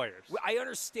 Or the players. I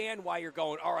understand why you're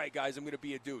going, all right, guys, I'm going to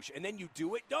be a douche. And then you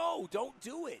do it. No, don't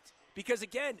do it. Because,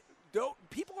 again,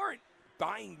 people aren't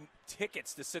buying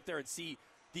tickets to sit there and see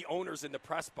the owners in the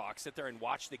press box sit there and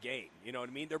watch the game. You know what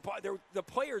I mean? The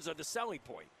players are the selling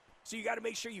point. So you got to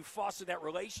make sure you foster that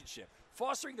relationship.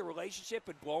 Fostering the relationship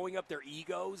and blowing up their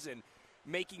egos and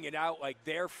making it out like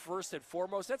they're first and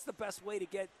foremost, that's the best way to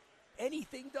get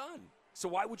anything done. So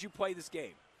why would you play this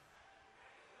game?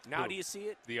 Now do you see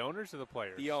it? The owners or the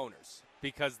players? The owners.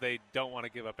 Because they don't want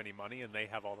to give up any money and they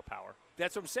have all the power.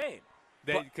 That's what I'm saying.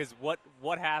 Because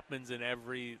what happens in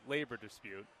every labor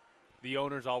dispute, the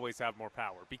owners always have more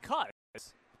power. Because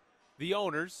the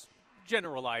owners,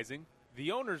 generalizing,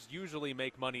 the owners usually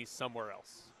make money somewhere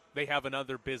else. They have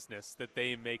another business that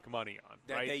they make money on,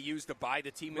 that right? they use to buy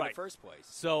the team in the first place.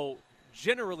 So,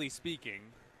 generally speaking,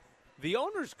 the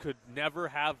owners could never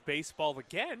have baseball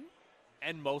again,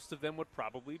 and most of them would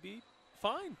probably be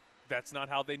fine. That's not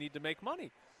how they need to make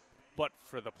money. But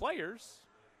for the players,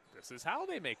 this is how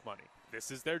they make money. This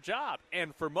is their job.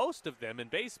 And for most of them in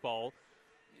baseball,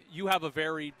 you have a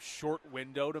very short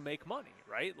window to make money,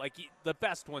 right? Like the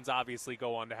best ones obviously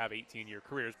go on to have 18-year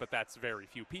careers, but that's very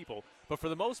few people. But for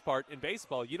the most part in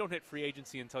baseball, you don't hit free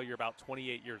agency until you're about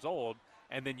 28 years old,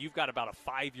 and then you've got about a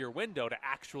 5-year window to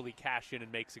actually cash in and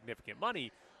make significant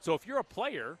money. So if you're a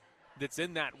player that's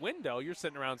in that window, you're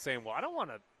sitting around saying, well, I don't want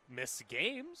to miss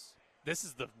games. This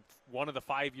is one of the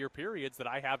 5-year periods that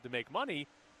I have to make money.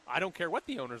 I don't care what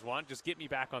the owners want. Just get me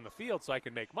back on the field so I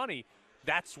can make money.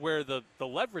 That's where the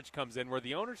leverage comes in, where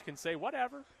the owners can say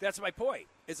whatever. That's my point.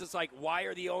 It's like, why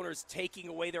are the owners taking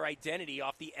away their identity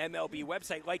off the MLB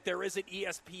website like there isn't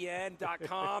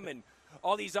ESPN.com and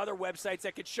all these other websites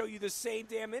that could show you the same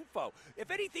damn info? If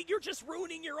anything, you're just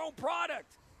ruining your own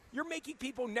product. You're making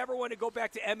people never want to go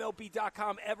back to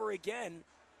MLB.com ever again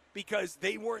because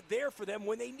they weren't there for them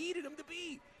when they needed them to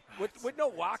be. With no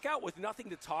lockout, with nothing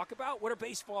to talk about, what are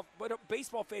baseball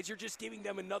fans? You're just giving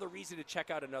them another reason to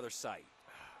check out another site.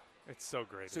 It's so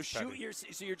great. So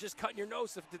you're just cutting your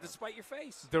nose to spite your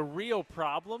face. The real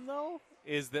problem, though,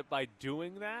 is that by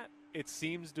doing that, it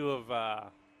seems to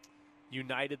have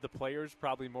united the players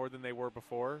probably more than they were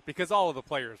before, because all of the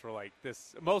players were like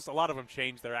this. A lot of them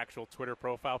changed their actual Twitter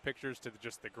profile pictures to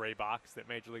just the gray box that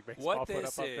Major League Baseball put up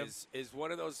of them. What this is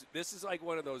one of those. This is like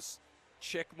one of those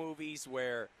chick movies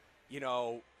where, you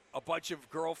know, a bunch of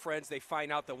girlfriends, they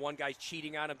find out that one guy's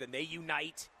cheating on them, then they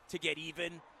unite to get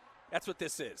even. That's what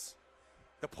this is.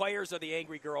 The players are the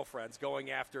angry girlfriends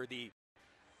going after the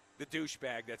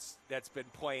douchebag that's been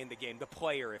playing the game, the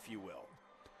player, if you will.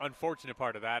 Unfortunate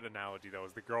part of that analogy, though,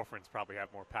 is the girlfriends probably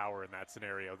have more power in that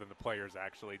scenario than the players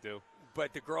actually do.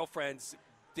 But the girlfriends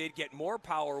did get more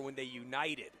power when they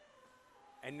united.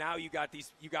 And now you got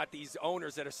these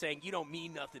owners that are saying, you don't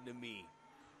mean nothing to me.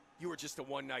 You were just a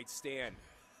one-night stand.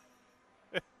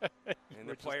 And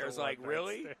the player's like,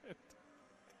 really?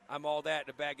 I'm all that in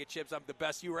a bag of chips. I'm the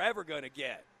best you were ever going to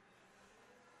get.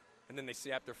 And then they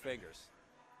snap their fingers.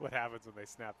 What happens when they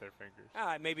snap their fingers?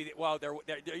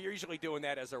 They're usually doing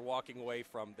that as they're walking away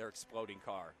from their exploding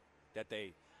car that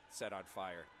they set on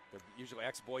fire. They're usually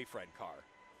ex-boyfriend car,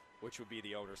 which would be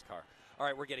the owner's car. All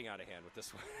right, we're getting out of hand with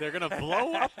this one. They're going to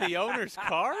blow up the owner's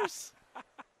cars?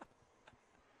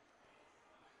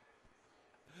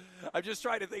 I'm just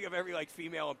trying to think of every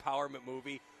female empowerment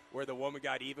movie where the woman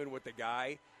got even with the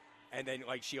guy, and then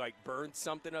she burned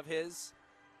something of his,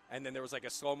 and then there was a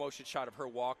slow motion shot of her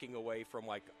walking away from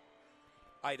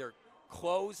either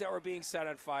clothes that were being set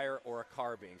on fire or a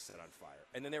car being set on fire,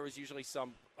 and then there was usually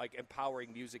some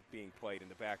empowering music being played in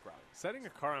the background. Setting a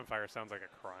car on fire sounds like a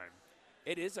crime.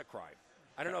 It is a crime.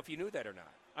 I don't know if you knew that or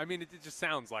not. I mean, it just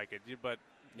sounds like it, but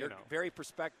You're very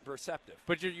perceptive.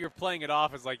 But you're playing it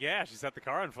off as like, yeah, she set the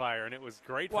car on fire, and it was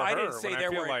great for her. I didn't say I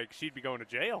feel like she'd be going to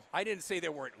jail. I didn't say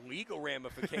there weren't legal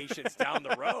ramifications down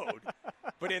the road,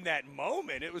 but in that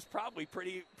moment, it was probably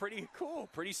pretty cool,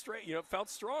 pretty straight. You know, it felt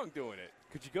strong doing it.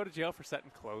 Could you go to jail for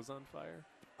setting clothes on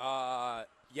fire?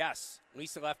 Yes.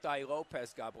 Lisa Left Eye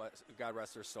Lopez, God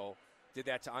rest her soul, did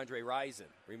that to Andre Rison.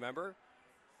 Remember?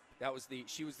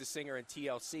 She was the singer in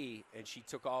TLC, and she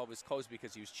took all of his clothes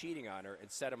because he was cheating on her and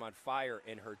set him on fire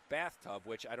in her bathtub,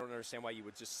 which I don't understand why you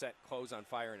would just set clothes on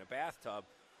fire in a bathtub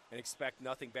and expect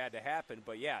nothing bad to happen.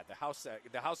 But yeah, the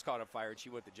house caught on fire and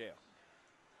she went to jail.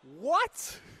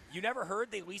 What? You never heard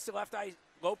the Lisa Left Eye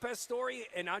Lopez story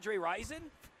and Andre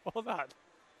Rison? Hold on.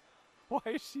 Why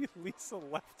is she Lisa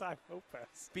Left Eye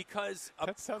Lopez? Because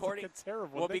that sounds like a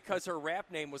terrible Well, nickname. because her rap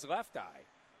name was Left Eye.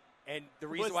 And the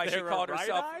reason Was why she there a called right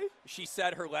herself, eye? she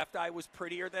said her left eye was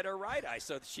prettier than her right eye,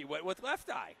 so she went with Left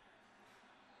Eye.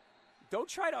 Don't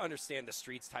try to understand the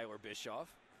streets, Tyler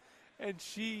Bischoff. And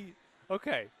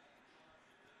okay.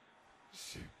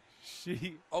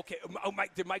 She Okay,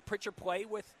 did Mike Pritchard play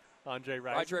with Andre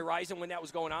Rison when that was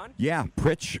going on? Yeah,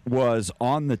 Pritch was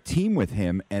on the team with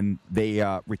him, and they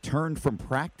returned from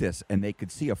practice, and they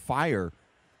could see a fire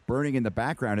burning in the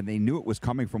background, and they knew it was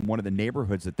coming from one of the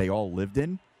neighborhoods that they all lived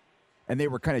in. And they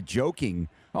were kind of joking,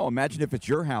 oh, imagine if it's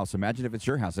your house. Imagine if it's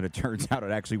your house. And it turns out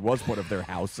it actually was one of their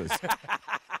houses.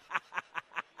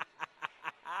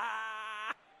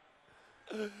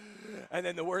 And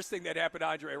then the worst thing that happened to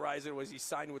Andre Rison was he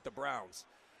signed with the Browns.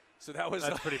 So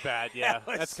that's pretty bad, yeah.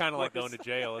 That's kind of like going to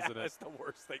jail, isn't it? That's the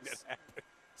worst thing that happened.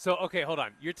 So, okay, hold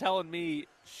on. You're telling me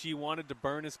she wanted to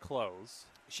burn his clothes.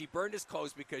 She burned his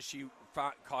clothes because she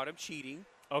caught him cheating.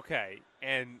 Okay,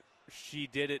 and she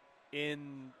did it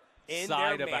in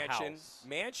their of a house.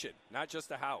 Mansion, not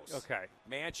just a house. Okay.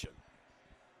 Mansion.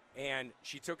 And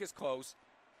she took his clothes,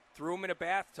 threw them in a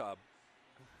bathtub.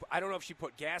 I don't know if she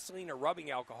put gasoline or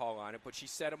rubbing alcohol on it, but she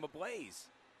set them ablaze.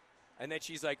 And then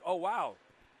she's like, oh, wow,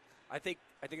 I think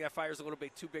that fire's a little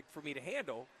bit too big for me to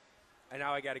handle, and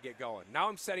now I got to get going. Now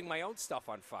I'm setting my own stuff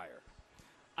on fire.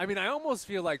 I mean, I almost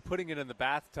feel like putting it in the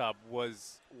bathtub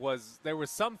was there was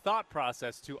some thought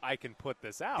process to I can put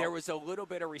this out. There was a little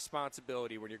bit of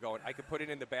responsibility when you're going, I could put it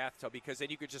in the bathtub because then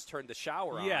you could just turn the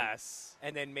shower on. Yes.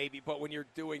 And then but when you're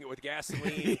doing it with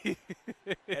gasoline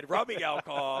and rubbing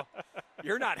alcohol,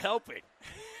 you're not helping.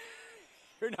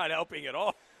 You're not helping at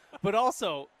all. But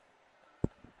also,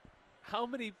 how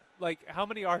many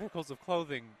articles of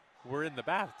clothing were in the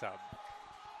bathtub?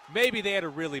 Maybe they had a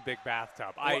really big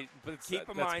bathtub. Well, but keep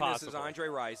in that's mind possible. This is Andre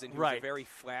Rison. He was a very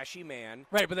flashy man.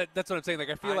 Right, but that's what I'm saying. Like,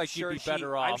 I feel like you'd be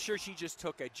better off. I'm sure she just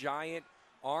took a giant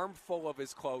armful of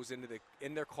his clothes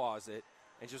in their closet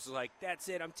and just was like, that's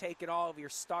it, I'm taking all of your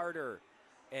starter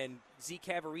and Z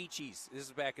Cavaricci's. This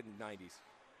is back in the 90s.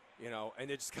 You know, and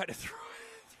they just kind of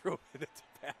threw it in the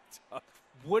bathtub.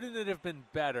 Wouldn't it have been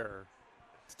better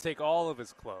to take all of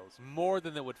his clothes, more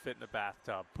than that would fit in a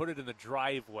bathtub, put it in the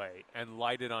driveway, and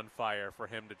light it on fire for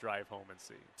him to drive home and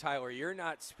see? Tyler, you're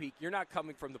not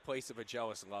coming from the place of a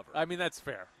jealous lover. I mean, that's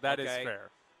fair. That is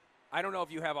fair. I don't know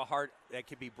if you have a heart that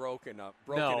can be broken enough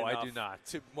I do not.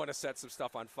 To want to set some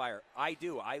stuff on fire. I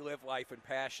do. I live life in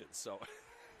passion, so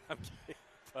I'm kidding.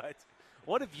 But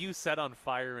what have you set on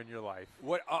fire in your life?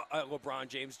 What LeBron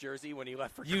James jersey when he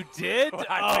left for? You did?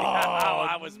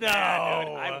 I was mad,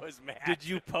 dude. I was mad. Did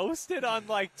you post it on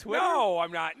like Twitter? No,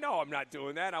 I'm not. No, I'm not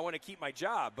doing that. I want to keep my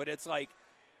job, but it's like,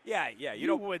 yeah.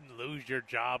 You wouldn't lose your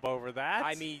job over that.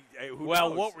 I mean, who well,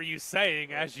 knows? what were you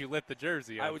saying as you lit the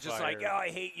jersey on I was just fire? like, oh, I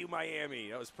hate you,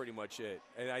 Miami. That was pretty much it.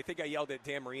 And I think I yelled at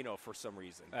Dan Marino for some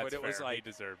reason. That's but it fair. was like, he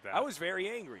deserved that. I was very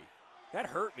angry. That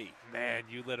hurt me. Man,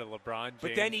 you lit a LeBron James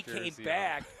But then he came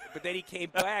back. But then he came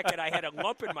back, and I had a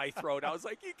lump in my throat. I was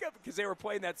like, because they were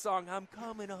playing that song, I'm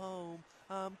coming home.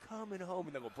 I'm coming home.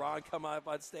 And then LeBron come up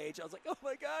on stage. I was like, oh,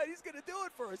 my God, he's going to do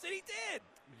it for us. And he did.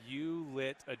 You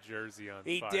lit a jersey on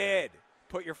fire. He did.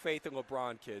 Put your faith in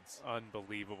LeBron, kids.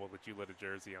 Unbelievable that you lit a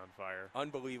jersey on fire.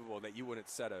 Unbelievable that you wouldn't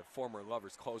set a former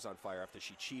lover's clothes on fire after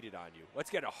she cheated on you. Let's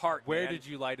get a heart, Where man. did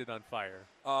you light it on fire?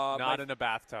 Not in a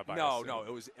bathtub, I No, assume.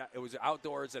 no. It was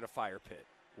outdoors in a fire pit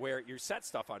where you set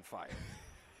stuff on fire.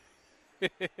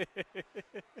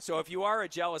 So if you are a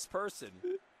jealous person,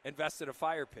 invest in a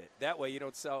fire pit. That way you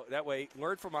don't sell. That way,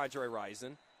 learn from Andre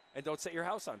Rison and don't set your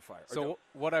house on fire. So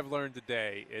what I've learned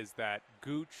today is that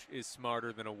Gooch is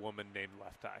smarter than a woman named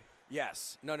Left Eye.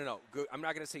 Yes. No. I'm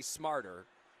not going to say smarter.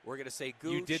 we're going to say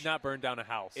Gooch. You did not burn down a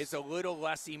house. Is a little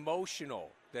less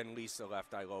emotional than Lisa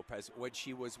Left Eye Lopez when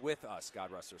she was with us,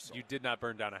 God rest her soul. You did not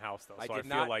burn down a house, though. I so did I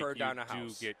feel not like burn you down a do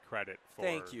house. get credit for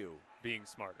Thank you. being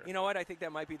smarter. You know what? I think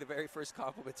that might be the very first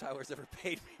compliment Tyler's ever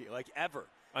paid me, like ever.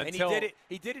 Until, and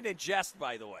he did it in jest,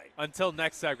 by the way. Until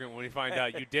next segment when we find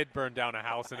out you did burn down a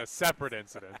house in a separate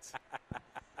incident.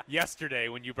 Yesterday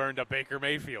when you burned a Baker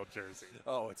Mayfield jersey.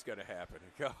 Oh, it's going to happen.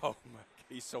 Oh, my,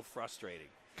 he's so frustrating.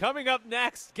 Coming up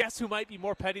next, guess who might be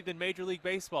more petty than Major League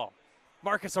Baseball?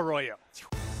 Marcus Arroyo.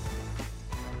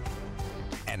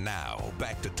 And now,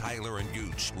 back to Tyler and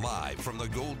Gooch, live from the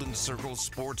Golden Circle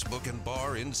Sportsbook and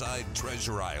Bar inside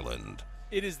Treasure Island.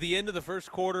 It is the end of the first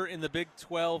quarter in the Big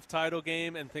 12 title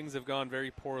game, and things have gone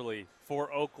very poorly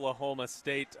for Oklahoma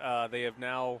State. They have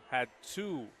now had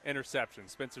 2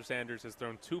 interceptions. Spencer Sanders has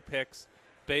thrown 2 picks.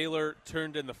 Baylor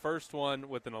turned in the first one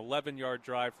with an 11-yard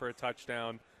drive for a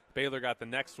touchdown. Baylor got the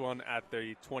next one at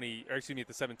the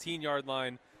 17-yard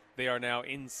line. They are now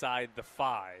inside the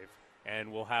 5,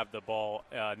 and will have the ball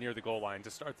near the goal line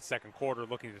to start the second quarter,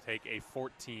 looking to take a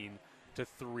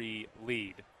 14-3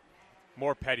 lead.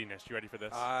 More pettiness. You ready for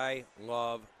this? I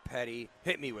love petty.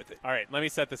 Hit me with it. All right, let me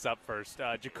set this up first.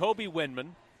 Jacoby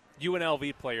Windman,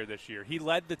 UNLV player this year. He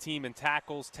led the team in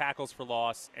tackles for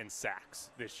loss, and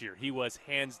sacks this year. He was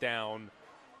hands down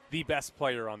the best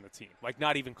player on the team, like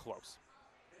not even close.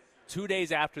 2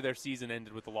 days after their season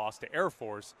ended with the loss to Air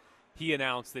Force, he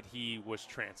announced that he was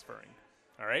transferring.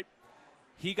 All right?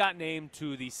 He got named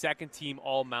to the second-team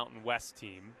All-Mountain West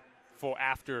team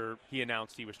after he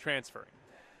announced he was transferring.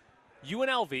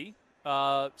 UNLV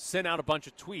sent out a bunch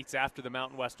of tweets after the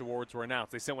Mountain West Awards were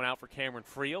announced. They sent one out for Cameron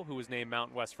Friel, who was named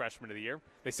Mountain West Freshman of the Year.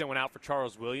 They sent one out for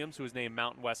Charles Williams, who was named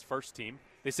Mountain West First Team.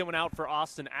 They sent one out for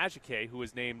Austin Ajike, who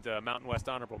was named Mountain West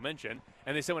Honorable Mention.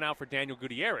 And they sent one out for Daniel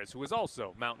Gutierrez, who was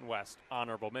also Mountain West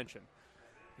Honorable Mention.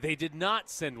 They did not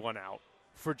send one out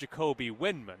for Jacoby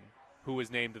Windman, who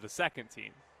was named to the second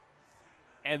team.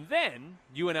 And then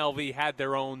UNLV had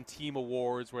their own team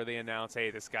awards where they announced,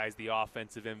 hey, this guy's the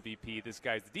offensive MVP, this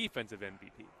guy's the defensive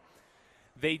MVP.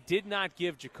 They did not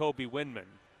give Jacoby Windman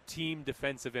team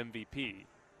defensive MVP,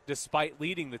 despite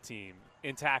leading the team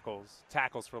in tackles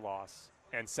for loss,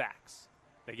 and sacks.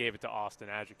 They gave it to Austin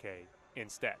Ajike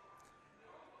instead.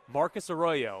 Marcus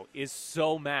Arroyo is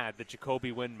so mad that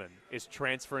Jacoby Windman is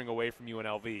transferring away from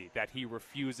UNLV that he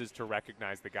refuses to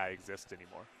recognize the guy exists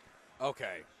anymore.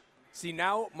 Okay. See,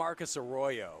 now Marcus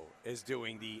Arroyo is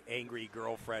doing the angry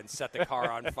girlfriend set the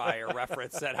car on fire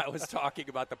reference that I was talking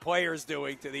about the players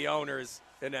doing to the owners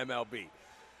in MLB.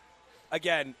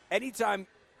 Again, anytime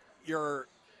you're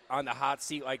on the hot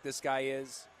seat like this guy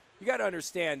is, you got to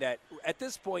understand that at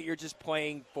this point you're just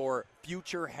playing for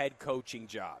future head coaching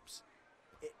jobs.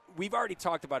 We've already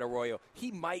talked about Arroyo.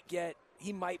 He might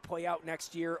play out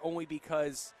next year only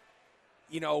because –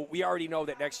 you know, we already know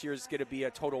that next year is going to be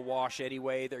a total wash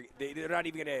anyway. They're not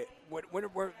even going to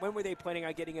when were they planning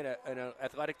on getting an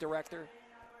athletic director?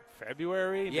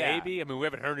 February, yeah. Maybe. I mean, we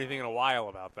haven't heard anything in a while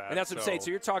about that. And that's what I'm saying.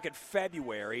 So you're talking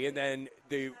February, and then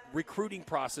the recruiting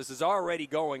process is already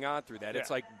going on through that. Yeah. It's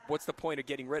like, what's the point of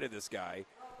getting rid of this guy?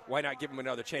 Why not give him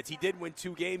another chance? He did win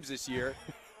 2 games this year.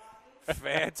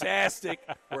 Fantastic.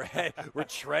 We're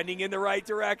trending in the right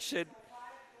direction.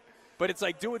 But it's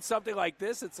like doing something like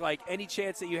this, it's like any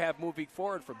chance that you have moving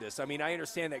forward from this. I mean, I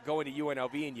understand that going to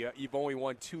UNLV and you've only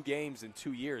won 2 games in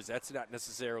 2 years, that's not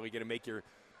necessarily going to make your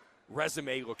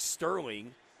resume look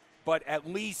sterling, but at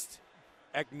least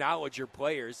acknowledge your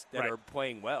players that are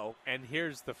playing well. And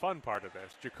here's the fun part of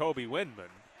this. Jacoby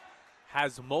Windman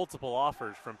has multiple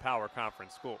offers from power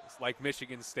conference schools, like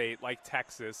Michigan State, like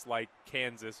Texas, like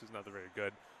Kansas, who's not very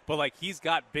good. But, like, he's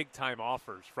got big-time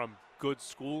offers from good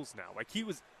schools now. Like, he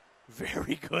was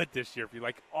very good this year.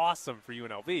 Like, awesome for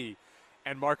UNLV.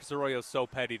 And Marcus Arroyo's so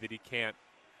petty that he can't,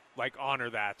 like, honor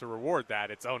that to reward that.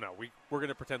 It's, oh, no, we're going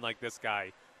to pretend like this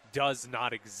guy does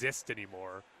not exist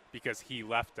anymore because he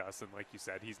left us. And like you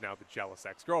said, he's now the jealous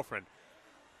ex-girlfriend.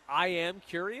 I am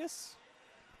curious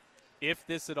if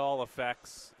this at all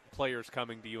affects players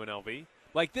coming to UNLV.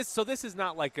 Like this, so this is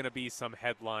not like going to be some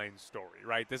headline story,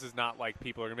 right? This is not like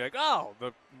people are going to be like, oh,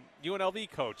 the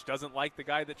UNLV coach doesn't like the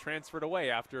guy that transferred away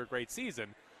after a great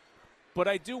season. But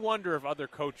I do wonder if other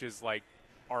coaches like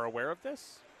are aware of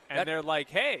this and they're like,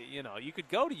 hey, you know, you could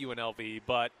go to UNLV,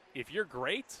 but if you're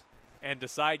great and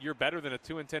decide you're better than a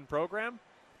 2-10 program,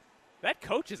 that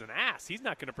coach is an ass. He's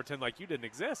not going to pretend like you didn't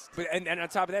exist. But and on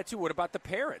top of that too, what about the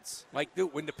parents? Like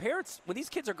when these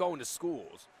kids are going to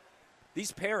schools,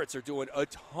 these parents are doing a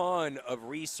ton of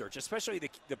research, especially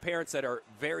the parents that are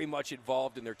very much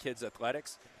involved in their kids'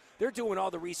 athletics. They're doing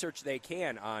all the research they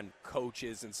can on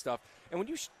coaches and stuff. And when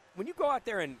you go out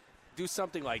there and do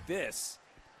something like this,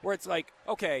 where it's like,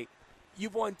 okay,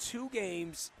 you've won 2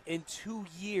 games in 2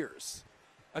 years.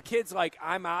 A kid's like,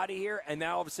 I'm out of here, and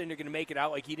now all of a sudden you're going to make it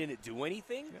out like he didn't do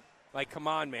anything? Yeah. Like, come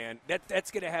on, man.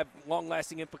 That's going to have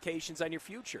long-lasting implications on your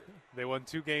future. They won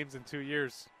 2 games in 2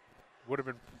 years. Would have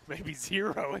been maybe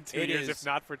 0 in 2 years if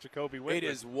not for Jacoby Whitman. It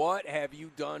is, what have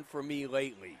you done for me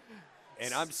lately?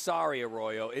 And I'm sorry,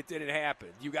 Arroyo, it didn't happen.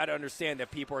 You got to understand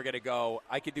that people are going to go,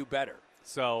 I could do better.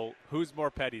 So who's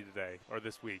more petty today or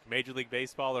this week, Major League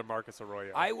Baseball or Marcus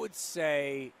Arroyo? I would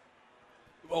say,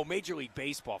 Major League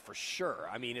Baseball for sure.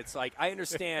 I mean, it's like, I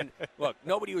understand. Look,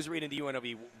 nobody was reading the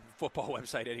UNLV football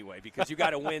website anyway because you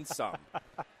got to win some.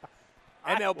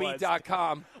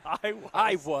 MLB.com.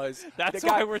 I was. That's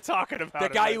why we're talking about it.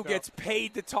 The guy who gets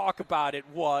paid to talk about it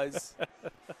was.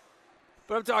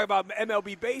 But I'm talking about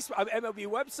MLB baseball, MLB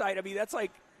website. I mean, that's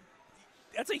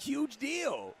a huge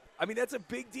deal. I mean, that's a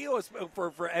big deal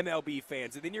for MLB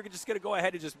fans. And then you're just going to go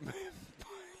ahead and just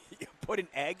put an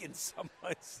egg in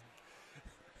someone's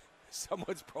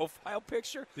profile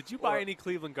picture. Did you buy any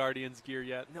Cleveland Guardians gear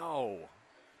yet? No.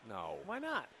 Why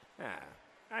not?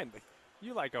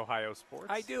 You like Ohio sports.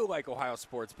 I do like Ohio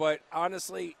sports, but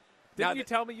honestly, didn't you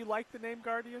tell me you like the name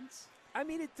Guardians? I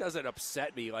mean, it doesn't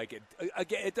upset me like it.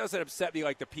 Again, it doesn't upset me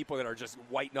like the people that are just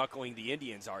white knuckling the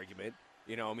Indians argument.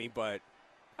 You know what I mean? But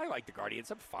I like the Guardians.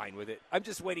 I'm fine with it. I'm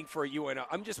just waiting for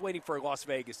I'm just waiting for Las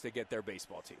Vegas to get their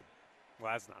baseball team.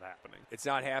 Well, that's not happening. It's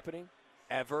not happening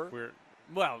ever.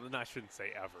 I shouldn't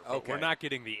say ever. But we're not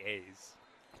getting the A's.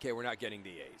 Okay, we're not getting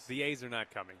the A's. The A's are not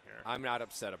coming here. I'm not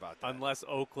upset about that. Unless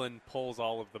Oakland pulls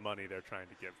all of the money they're trying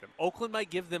to give them. Oakland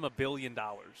might give them $1 billion.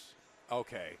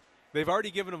 Okay. They've already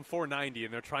given them $490,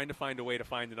 and they're trying to find a way to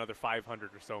find another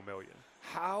 500 or so million.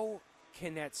 How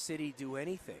can that city do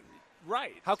anything?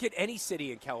 Right. How can any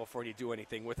city in California do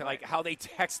anything with like how they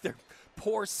tax their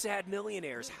poor, sad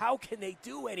millionaires? How can they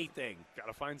do anything? Got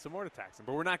to find some more to tax them.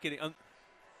 But we're not getting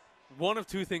one of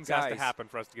two things Guys, has to happen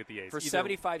for us to get the A's. For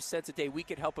 75 cents a day, we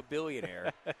could help a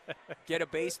billionaire get a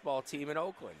baseball team in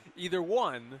Oakland. Either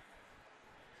one,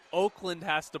 Oakland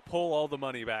has to pull all the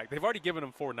money back. They've already given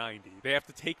them $490. They have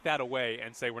to take that away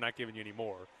and say, we're not giving you any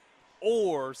more.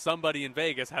 Or somebody in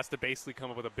Vegas has to basically come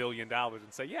up with $1 billion and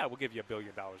say, yeah, we'll give you $1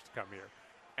 billion to come here.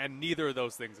 And neither of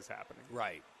those things is happening.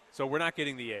 Right. So we're not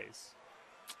getting the A's.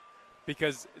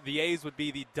 Because the A's would be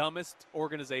the dumbest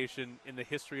organization in the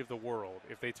history of the world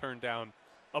if they turned down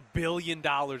 $1 billion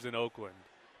in Oakland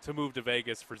to move to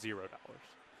Vegas for $0.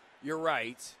 You're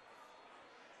right.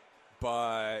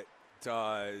 But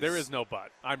there is no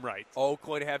but. I'm right.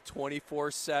 Oakland have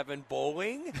 24/7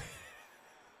 bowling?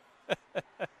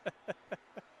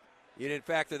 You didn't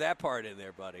factor that part in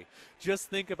there, buddy. Just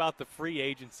think about the free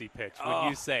agency pitch when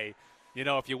you say,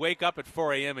 if you wake up at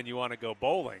 4 a.m. and you want to go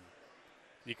bowling,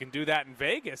 you can do that in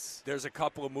Vegas. There's a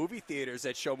couple of movie theaters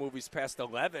that show movies past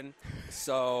 11,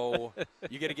 so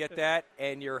you're going to get that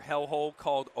and your hellhole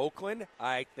called Oakland?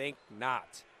 I think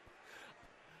not.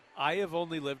 I have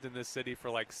only lived in this city for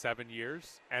like 7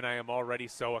 years, and I am already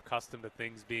so accustomed to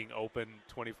things being open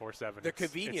 24/7. The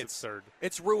convenience. It's absurd.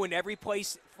 It's ruined every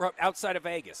place from outside of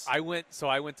Vegas. I went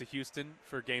to Houston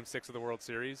for Game 6 of the World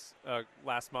Series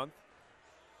last month.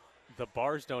 The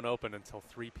bars don't open until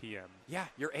 3 p.m. Yeah,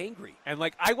 you're angry. And,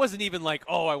 I wasn't even like,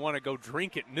 I want to go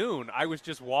drink at noon. I was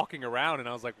just walking around, and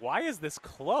I was like, why is this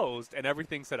closed? And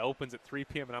everything said opens at 3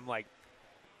 p.m., and I'm like,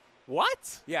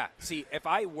 what? Yeah, see, if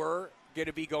I were going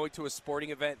to be going to a sporting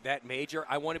event that major,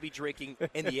 I want to be drinking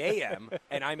in the AM,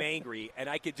 and I'm angry, and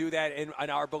I could do that in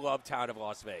our beloved town of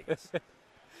Las Vegas.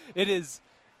 It is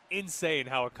insane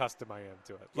how accustomed I am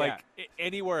to it.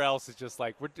 Anywhere else is just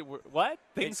like, we're what?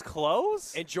 Things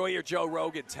close? Enjoy your Joe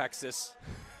Rogan, Texas.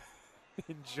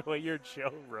 Enjoy your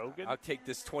Joe Rogan? I'll take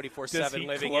this 24/7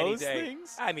 living any day.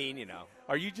 Things? I mean,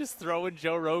 Are you just throwing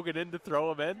Joe Rogan in to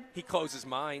throw him in? He closes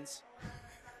minds.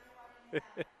 Do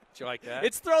you like that?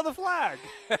 It's throw the flag.